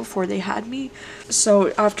 years before they had me.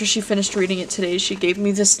 So after she finished reading it today, she gave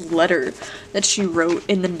me this letter that she wrote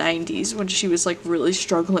in the 90s when she was like really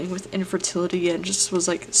struggling with infertility and just was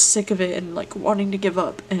like sick of it and like wanting to give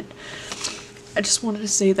up. And I just wanted to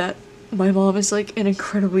say that my mom is like an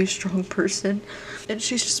incredibly strong person, and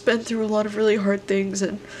she's just been through a lot of really hard things,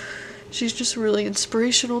 and she's just really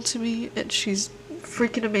inspirational to me, and she's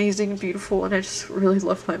freaking amazing and beautiful, and I just really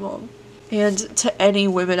love my mom. And to any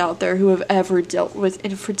women out there who have ever dealt with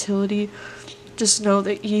infertility, just know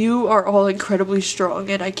that you are all incredibly strong,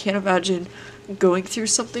 and I can't imagine going through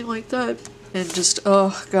something like that. And just,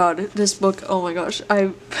 oh god, this book, oh my gosh,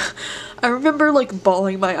 I remember like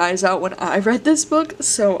bawling my eyes out when I read this book,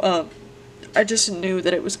 so I just knew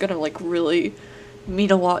that it was gonna like really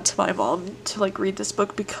mean a lot to my mom to like read this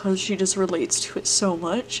book because she just relates to it so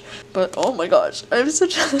much. But oh my gosh, I'm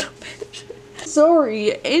such a little bitch.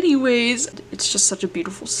 Sorry. Anyways, it's just such a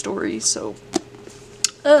beautiful story, so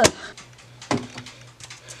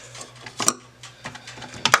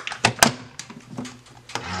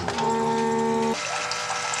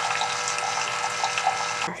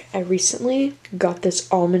I recently got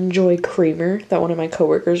this Almond Joy creamer that one of my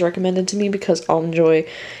coworkers recommended to me because Almond Joy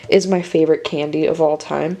is my favorite candy of all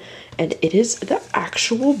time, and it is the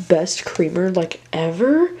actual best creamer like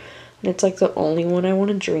ever, and it's like the only one I want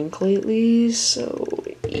to drink lately, so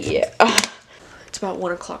yeah. It's about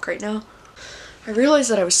 1 o'clock right now. I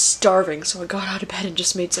realized that I was starving, so I got out of bed and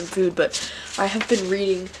just made some food, but I have been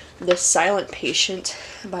reading The Silent Patient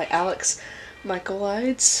by Alex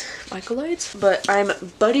Michaelides, but I'm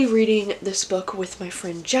buddy reading this book with my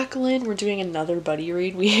friend Jacqueline. We're doing another buddy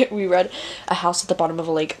read. We read A House at the Bottom of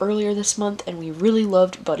a Lake earlier this month, and we really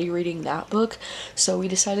loved buddy reading that book, so we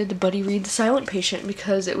decided to buddy read The Silent Patient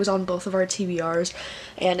because it was on both of our TBRs,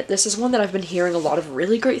 and this is one that I've been hearing a lot of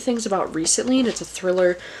really great things about recently, and it's a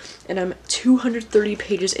thriller, and I'm 230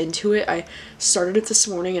 pages into it. I started it this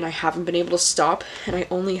morning and I haven't been able to stop, and I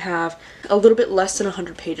only have a little bit less than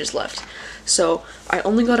 100 pages left. So I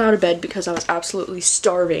only got out of bed because I was absolutely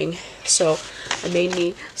starving, so I made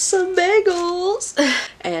me some bagels.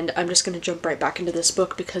 And I'm just gonna jump right back into this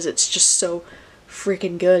book because it's just so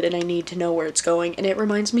freaking good and I need to know where it's going. And it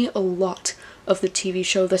reminds me a lot of the TV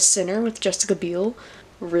show The Sinner with Jessica Biel.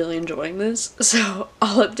 Really enjoying this, so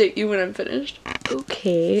I'll update you when I'm finished.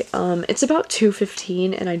 Okay, it's about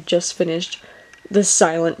 2:15 and I just finished The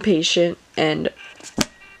Silent Patient, and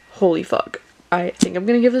holy fuck. I think I'm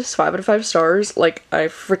gonna give this 5 out of 5 stars. Like, I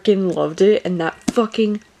freaking loved it, and that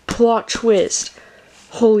fucking plot twist.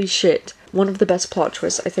 Holy shit. One of the best plot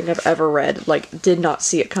twists I think I've ever read. Like, did not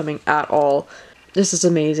see it coming at all. This is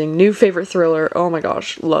amazing. New favorite thriller. Oh my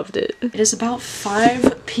gosh, loved it. It is about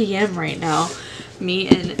 5 p.m. right now. Me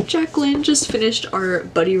and Jacqueline just finished our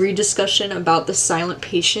buddy read discussion about The Silent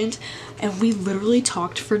Patient, and we literally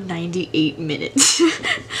talked for 98 minutes.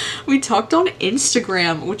 We talked on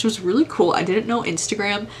Instagram, which was really cool. I didn't know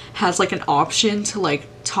Instagram has like an option to like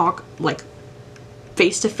talk like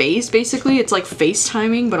face to face, basically. It's like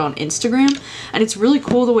FaceTiming but on Instagram, and it's really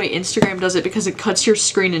cool the way Instagram does it because it cuts your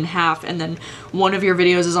screen in half and then one of your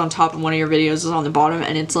videos is on top and one of your videos is on the bottom,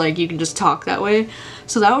 and it's like you can just talk that way.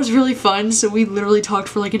 So that was really fun. So we literally talked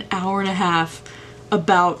for like an hour and a half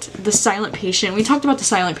about The Silent Patient. We talked about The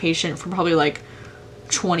Silent Patient for probably like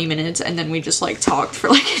 20 minutes, and then we just like talked for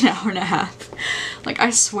like an hour and a half. Like, I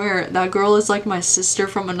swear that girl is like my sister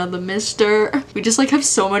from another mister. We just like have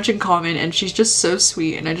so much in common, and she's just so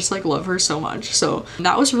sweet, and I just like love her so much. So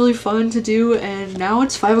that was really fun to do, and now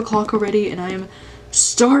it's 5 o'clock already and I am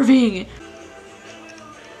starving.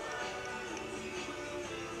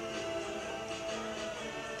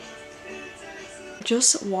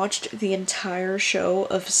 Just watched the entire show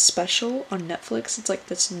of Special on Netflix. It's like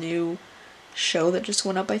this new show that just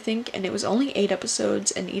went up, I think, and it was only 8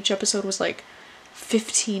 episodes, and each episode was like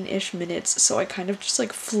 15-ish minutes, so I kind of just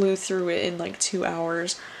like flew through it in like 2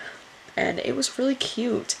 hours, and it was really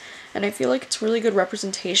cute, and I feel like it's really good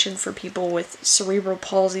representation for people with cerebral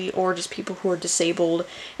palsy or just people who are disabled,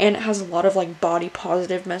 and it has a lot of like body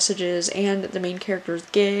positive messages, and the main character is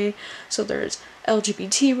gay, so there's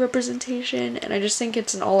LGBT representation, and I just think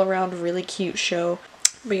it's an all-around really cute show.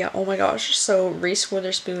 But yeah, oh my gosh, so Reese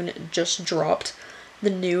Witherspoon just dropped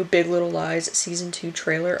the new Big Little Lies season 2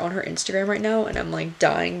 trailer on her Instagram right now, and I'm like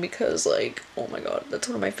dying because like, oh my god, that's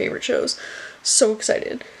one of my favorite shows. So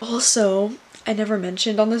excited. Also, I never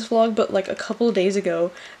mentioned on this vlog, but like a couple of days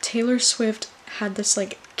ago, Taylor Swift had this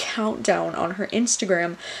like countdown on her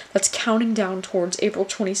Instagram that's counting down towards April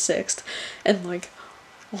 26th, and like,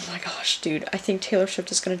 oh my gosh, dude, I think Taylor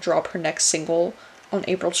Swift is gonna drop her next single on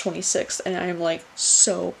April 26th, and I'm like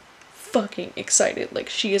so fucking excited. Like,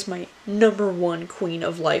 she is my #1 queen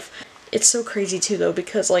of life. It's so crazy too though,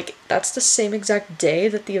 because like that's the same exact day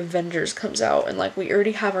that the Avengers comes out, and like we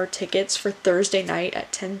already have our tickets for Thursday night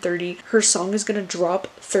at 10:30. Her song is gonna drop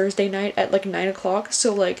Thursday night at like 9 o'clock,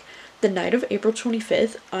 so like the night of April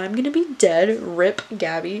 25th, I'm gonna be dead. Rip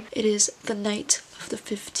Gabby. It is the night of the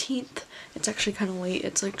 15th. It's actually kind of late.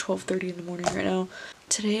 It's like 12:30 in the morning right now.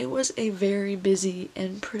 Today was a very busy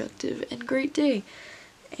and productive and great day.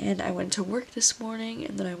 and I went to work this morning,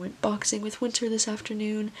 and then I went boxing with Winter this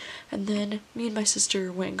afternoon, and then me and my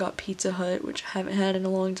sister went and got Pizza Hut, which I haven't had in a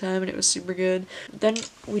long time, and it was super good. Then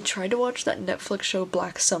we tried to watch that Netflix show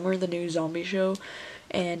Black Summer, the new zombie show,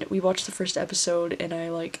 and we watched the first episode, and I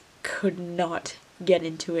like could not get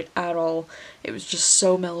into it at all. It was just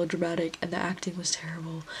so melodramatic, and the acting was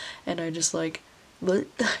terrible, and I just like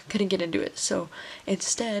couldn't get into it. So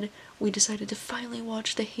instead we decided to finally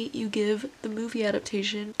watch The Hate U Give, the movie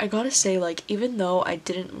adaptation. I gotta say, like, even though I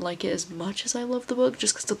didn't like it as much as I love the book,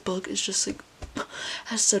 just because the book is just like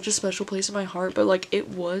has such a special place in my heart, but like it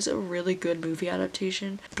was a really good movie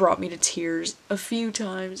adaptation. Brought me to tears a few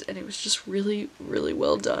times, and it was just really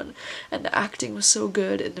well done, and the acting was so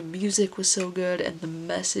good, and the music was so good, and the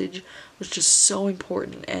message was just so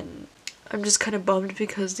important. And I'm just kind of bummed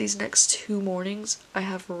because these next 2 mornings I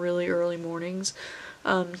have really early mornings.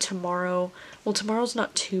 Tomorrow's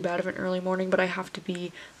not too bad of an early morning, but I have to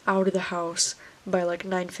be out of the house by like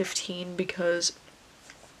 9:15 because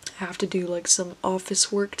I have to do like some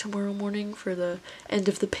office work tomorrow morning for the end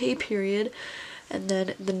of the pay period, and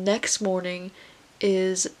then the next morning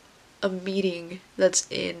is a meeting that's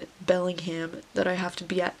in Bellingham that I have to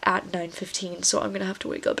be at 9:15, so I'm gonna have to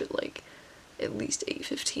wake up at like at least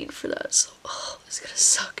 8:15 for that, so it's gonna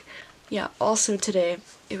suck. Yeah, also today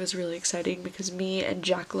it was really exciting because me and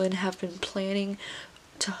Jacqueline have been planning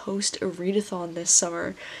to host a readathon this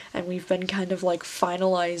summer, and we've been kind of like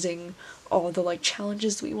finalizing all the like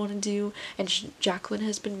challenges we want to do, and Jacqueline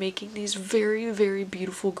has been making these very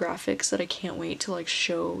beautiful graphics that I can't wait to like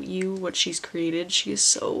show you what she's created. She is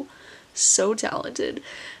so talented,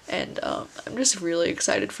 and I'm just really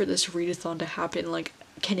excited for this readathon to happen. Like,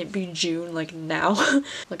 can it be June, like now?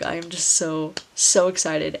 Like, I am just so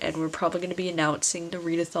excited, and we're probably going to be announcing the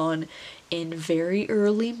readathon in very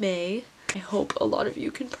early May. I hope a lot of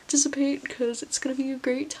you can participate because it's going to be a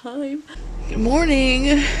great time. Good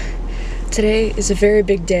morning! Today is a very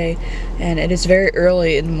big day, and it is very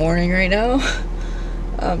early in the morning right now.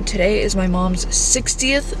 Today is my mom's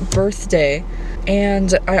 60th birthday,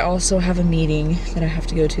 and I also have a meeting that I have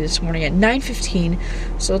to go to this morning at 9:15,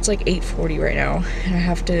 so it's like 8:40 right now, and I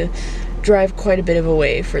have to drive quite a bit of a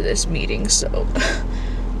way for this meeting, so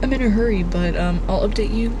I'm in a hurry, but I'll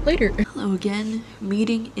update you later. Hello again.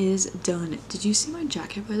 Meeting is done. Did you see my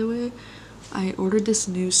jacket, by the way? I ordered this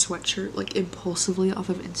new sweatshirt like impulsively off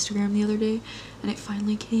of Instagram the other day, and it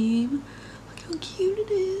finally came. Look how cute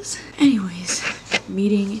it is. Anyways,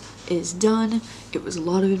 meeting is done. It was a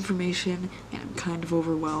lot of information, and I'm kind of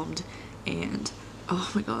overwhelmed, and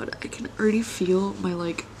oh my god, I can already feel my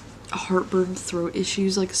like heartburn throat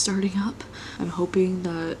issues like starting up. I'm hoping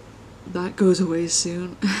that goes away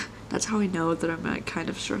soon. That's how I know that I'm like kind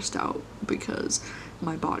of stressed out, because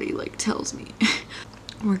my body like tells me.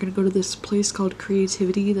 We're gonna go to this place called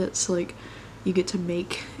Creativity that's like you get to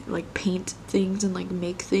make like paint things and like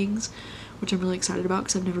make things, which I'm really excited about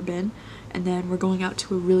because I've never been. And then we're going out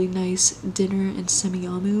to a really nice dinner in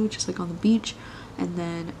Semiahmoo, which is like on the beach, and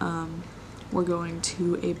then we're going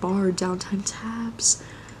to a bar, Downtime Taps,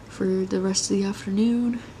 for the rest of the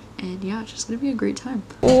afternoon. And yeah, it's just gonna be a great time.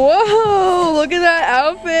 Whoa, look at that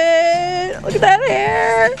outfit! Look at that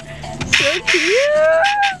hair! So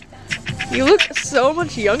cute! You look so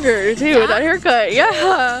much younger too with that haircut. Yeah!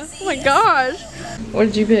 Oh my gosh! What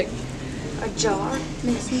did you pick? A jar,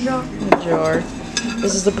 mason jar. A jar.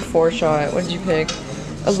 This is the before shot. What did you pick?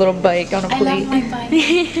 A little bike on a plate. I love my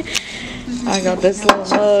bike. I got this little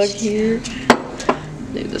mug here.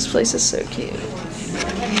 Dude, this place is so cute.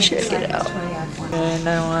 Check it out. And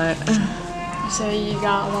I want. So you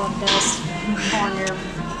got a little dust on your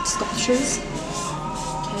sculptures.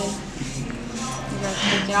 Okay. You gotta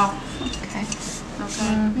take it off. Okay.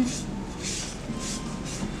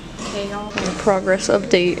 Okay, y'all. Progress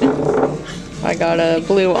update. I got a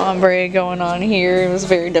blue ombre going on here. It was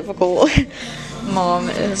very difficult. Mom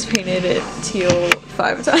has painted it teal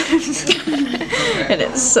 5 times. And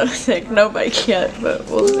it's so thick. No bike yet, but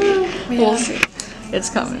we'll see. We'll see. It's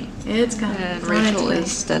coming. It's coming. And Rachel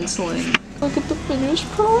is stenciling. Look at the finished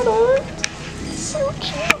product. It's so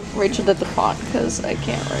cute. Rachel did the font because I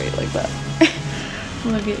can't write like that.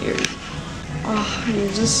 Look at yours. Oh,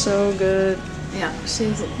 yours is so good. Yeah,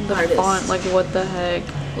 she's the artist. Font, like what the heck,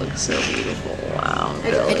 looks so beautiful. Wow.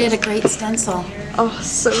 I did a great stencil. Oh,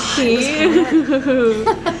 so cute.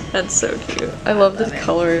 That's so cute. I love this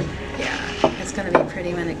color. Yeah, it's gonna be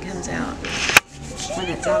pretty when it comes out. When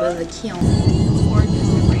it's out of the kiln. It's gorgeous.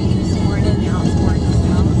 The brain is poured in now. It's gorgeous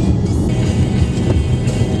now.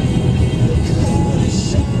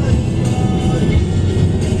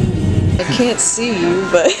 I can't see you,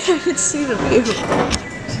 but I can see the view.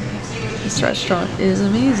 This restaurant is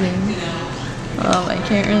amazing. I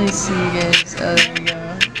can't really see you guys. Oh, there we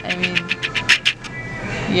go. I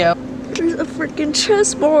mean, yeah. There's a freaking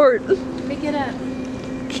chessboard. Pick it up.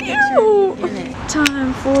 Cute.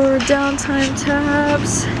 Time for downtime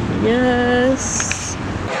taps. Yes.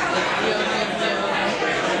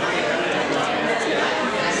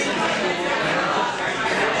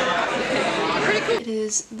 It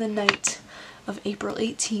is the night of April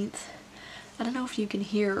 18th. I don't know if you can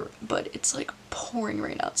hear, but it's like pouring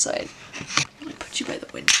rain outside. Let me put you by the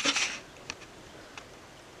window.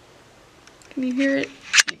 Can you hear it?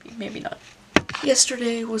 Maybe, maybe not.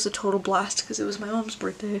 Yesterday was a total blast because it was my mom's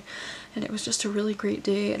birthday and it was just a really great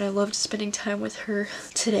day and I loved spending time with her.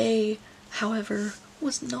 Today, however,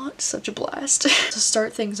 was not such a blast. To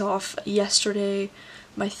start things off, yesterday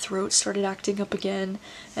my throat started acting up again,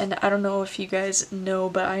 and I don't know if you guys know,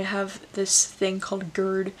 but I have this thing called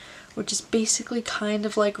GERD, which is basically kind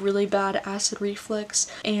of like really bad acid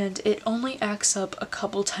reflux, and it only acts up a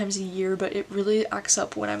couple times a year, but it really acts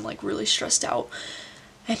up when I'm like really stressed out.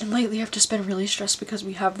 And lately I've just been really stressed because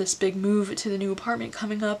we have this big move to the new apartment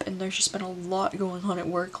coming up and there's just been a lot going on at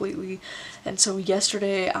work lately. And so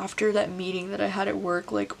yesterday, after that meeting that I had at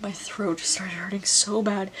work, like my throat just started hurting so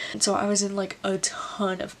bad. And so I was in like a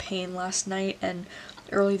ton of pain last night and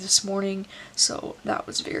early this morning, so that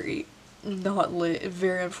was very not lit,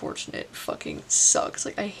 very unfortunate. Fucking sucks.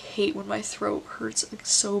 Like I hate when my throat hurts like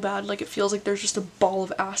so bad. Like it feels like there's just a ball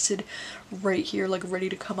of acid right here, like ready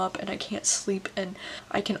to come up, and I can't sleep, and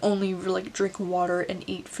I can only like drink water and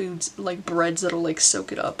eat foods like breads that'll like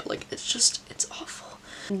soak it up. Like it's awful.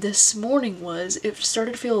 This morning it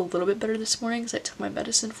started to feel a little bit better this morning because I took my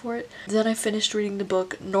medicine for it. Then I finished reading the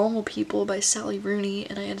book Normal People by Sally Rooney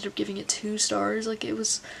and I ended up giving it 2 stars. Like it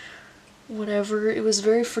was whatever. It was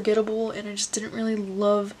very forgettable and I just didn't really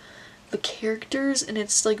love the characters, and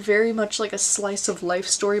it's like very much like a slice of life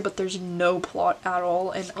story, but there's no plot at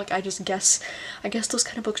all, and like I guess those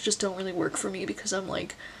kind of books just don't really work for me because I'm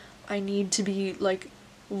like, I need to be like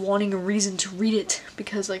wanting a reason to read it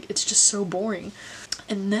because like it's just so boring.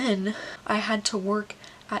 And then I had to work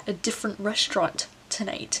at a different restaurant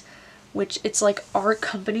tonight, which it's like our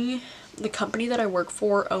company, the company that I work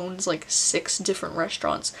for owns like 6 different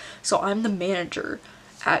restaurants, so I'm the manager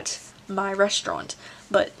at my restaurant,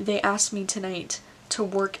 but they asked me tonight to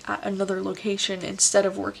work at another location instead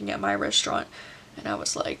of working at my restaurant, and I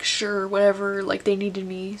was like, sure, whatever, like they needed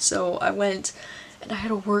me, so I went and I had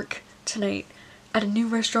to work tonight at a new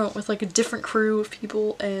restaurant with like a different crew of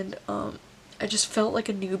people, and I just felt like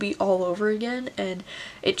a newbie all over again, and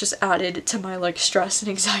it just added to my like stress and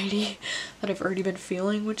anxiety that I've already been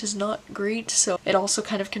feeling, which is not great. So it also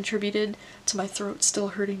kind of contributed to my throat still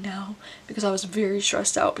hurting now because I was very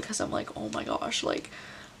stressed out because I'm like, oh my gosh, like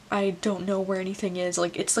I don't know where anything is.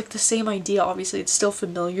 Like it's like the same idea, obviously it's still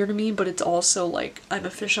familiar to me, but it's also like I'm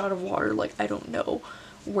a fish out of water, like I don't know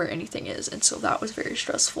where anything is, and so that was very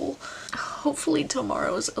stressful. Hopefully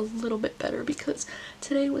tomorrow's a little bit better because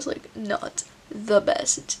today was like not the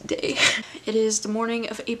best day. It is the morning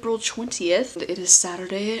of April 20th. It is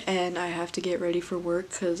Saturday and I have to get ready for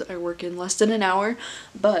work because I work in less than an hour,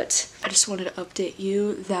 but I just wanted to update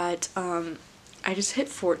you that I just hit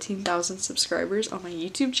 14,000 subscribers on my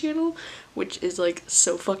YouTube channel, which is like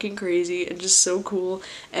so fucking crazy and just so cool,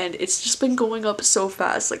 and it's just been going up so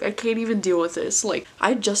fast. Like I can't even deal with this. Like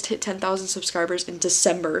I just hit 10,000 subscribers in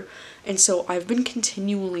December, and so I've been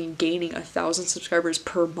continually gaining 1,000 subscribers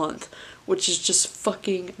per month, which is just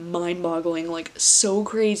fucking mind-boggling, like so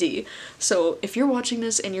crazy. So if you're watching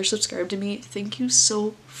this and you're subscribed to me, thank you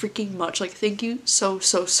so freaking much. Like thank you so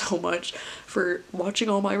much for watching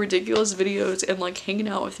all my ridiculous videos and like hanging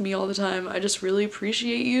out with me all the time. I just really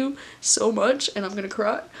appreciate you so much, and I'm gonna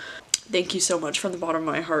cry. Thank you so much from the bottom of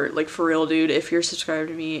my heart. Like for real, dude, if you're subscribed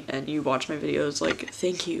to me and you watch my videos, like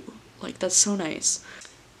thank you. Like that's so nice.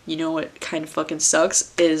 You know what kind of fucking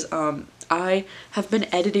sucks is I have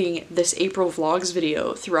been editing this April vlogs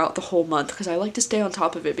video throughout the whole month because I like to stay on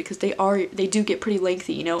top of it because they do get pretty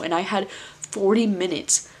lengthy, you know, and I had 40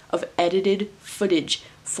 minutes of edited footage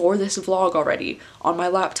for this vlog already on my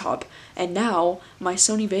laptop, and now my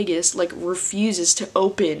Sony Vegas like refuses to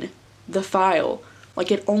open the file.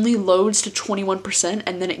 Like it only loads to 21%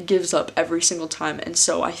 and then it gives up every single time, and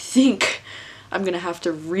so I think I'm gonna have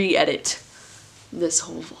to re-edit this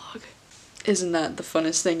whole vlog. Isn't that the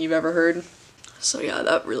funnest thing you've ever heard? So yeah,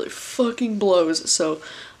 that really fucking blows. So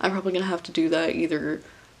I'm probably gonna have to do that either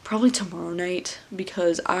probably tomorrow night,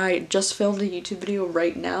 because I just filmed a YouTube video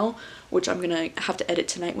right now, which I'm gonna have to edit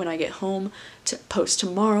tonight when I get home to post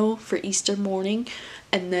tomorrow for Easter morning.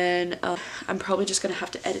 And then I'm probably just gonna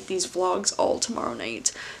have to edit these vlogs all tomorrow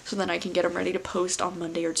night, so then I can get them ready to post on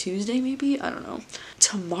Monday or Tuesday maybe, I don't know.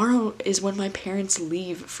 Tomorrow is when my parents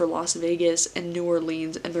leave for Las Vegas and New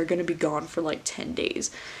Orleans, and they're gonna be gone for like 10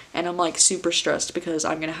 days. And I'm like super stressed because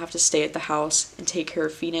I'm gonna have to stay at the house and take care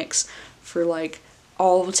of Phoenix for like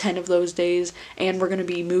all 10 of those days, and we're gonna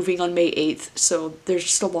be moving on May 8th, so there's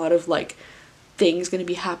just a lot of like things gonna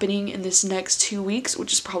be happening in this next 2 weeks,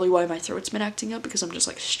 which is probably why my throat's been acting up, because I'm just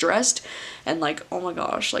like stressed, and like, oh my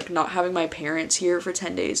gosh, like not having my parents here for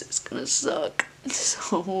 10 days is gonna suck.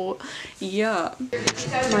 So yeah,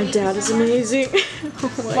 my dad is amazing.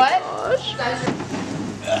 Oh my gosh.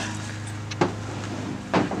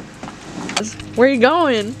 Where are you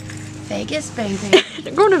going? Vegas, baby.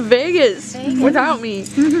 You're going to Vegas without me.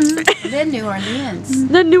 Then New Orleans.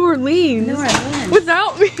 Then New Orleans. New Orleans.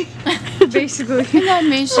 Without me. Basically. And I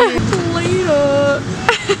miss you. Later.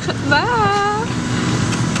 Bye.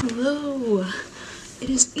 Hello. It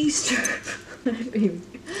is Easter. Baby.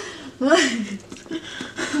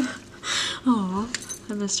 Aw,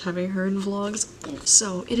 I missed having her in vlogs.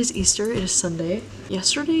 So it is Easter, it is Sunday.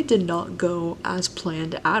 Yesterday did not go as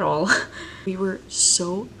planned at all. We were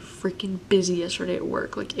so freaking busy yesterday at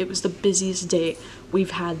work. Like, it was the busiest day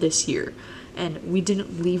we've had this year, and we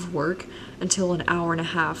didn't leave work until an hour and a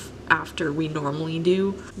half after we normally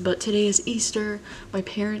do. But today is Easter. My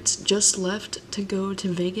parents just left to go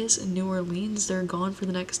to Vegas and New Orleans. They're gone for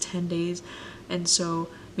the next 10 days, and so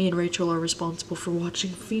me and Rachel are responsible for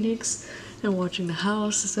watching Phoenix and watching the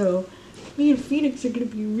house. So me and Phoenix are gonna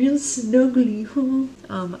be real snuggly.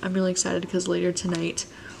 I'm really excited because later tonight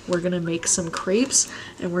we're gonna make some crepes,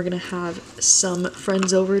 and we're gonna have some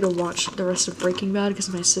friends over to watch the rest of Breaking Bad,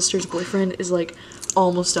 because my sister's boyfriend is like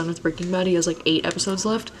almost done with Breaking Bad. He has like 8 episodes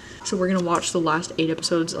left, so we're gonna watch the last 8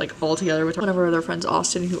 episodes like all together with one of our other friends,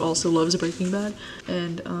 Austin, who also loves Breaking Bad.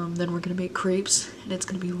 And then we're gonna make crepes, and it's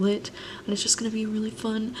gonna be lit, and it's just gonna be a really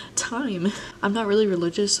fun time. I'm not really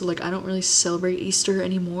religious, so like I don't really celebrate Easter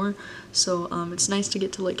anymore, so it's nice to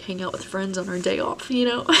get to like hang out with friends on our day off, you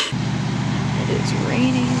know. It is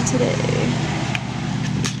raining today.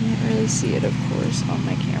 You can't really see it, of course, on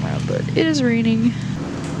my camera, but it is raining.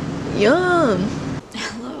 Yum!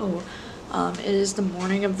 Hello. It is the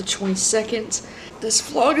morning of the 22nd. This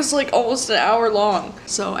vlog is like almost an hour long,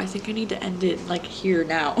 so I think I need to end it like here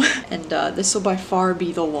now. And this will by far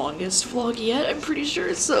be the longest vlog yet, I'm pretty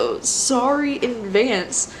sure, so sorry in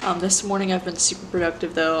advance. This morning I've been super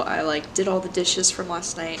productive though. I like did all the dishes from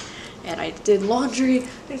last night, and I did laundry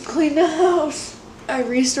and cleaned the house. I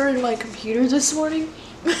restarted my computer this morning.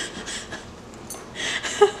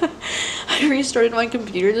 I restarted my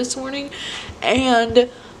computer this morning, and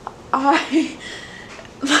my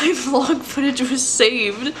vlog footage was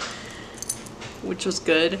saved, which was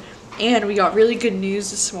good. And we got really good news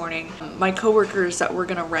this morning. My coworkers that were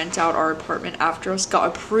gonna rent out our apartment after us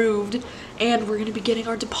got approved, and we're gonna be getting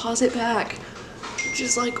our deposit back, which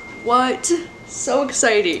is like, what? So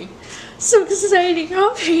exciting. So exciting.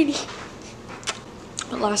 How pretty.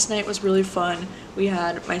 But last night was really fun. We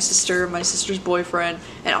had my sister, my sister's boyfriend,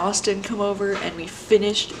 and Austin come over, and we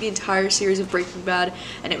finished the entire series of Breaking Bad,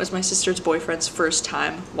 and it was my sister's boyfriend's first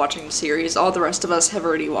time watching the series. All the rest of us have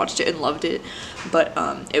already watched it and loved it, but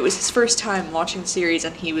it was his first time watching the series,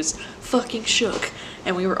 and he was fucking shook,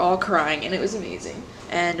 and we were all crying, and it was amazing.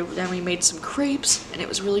 And then we made some crepes, and it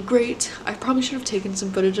was really great. I probably should have taken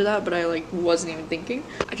some footage of that, but I like wasn't even thinking.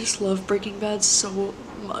 I just love Breaking Bad so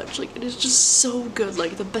much. Like, it is just so good.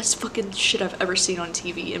 Like, the best fucking shit I've ever seen on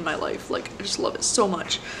TV in my life. Like, I just love it so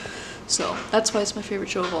much. So that's why it's my favorite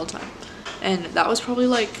show of all time. And that was probably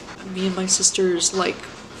like me and my sister's like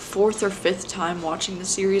 4th or 5th time watching the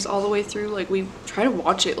series all the way through. Like, we try to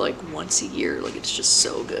watch it like once a year. Like, it's just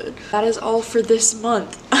so good. That is all for this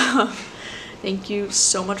month. Thank you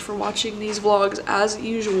so much for watching these vlogs as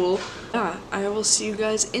usual. Yeah, I will see you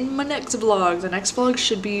guys in my next vlog. The next vlog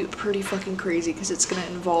should be pretty fucking crazy because it's gonna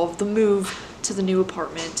involve the move to the new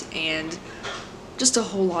apartment and just a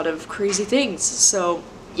whole lot of crazy things. So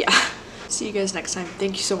yeah, see you guys next time.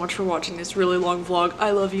 Thank you so much for watching this really long vlog.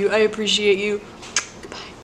 I love you. I appreciate you.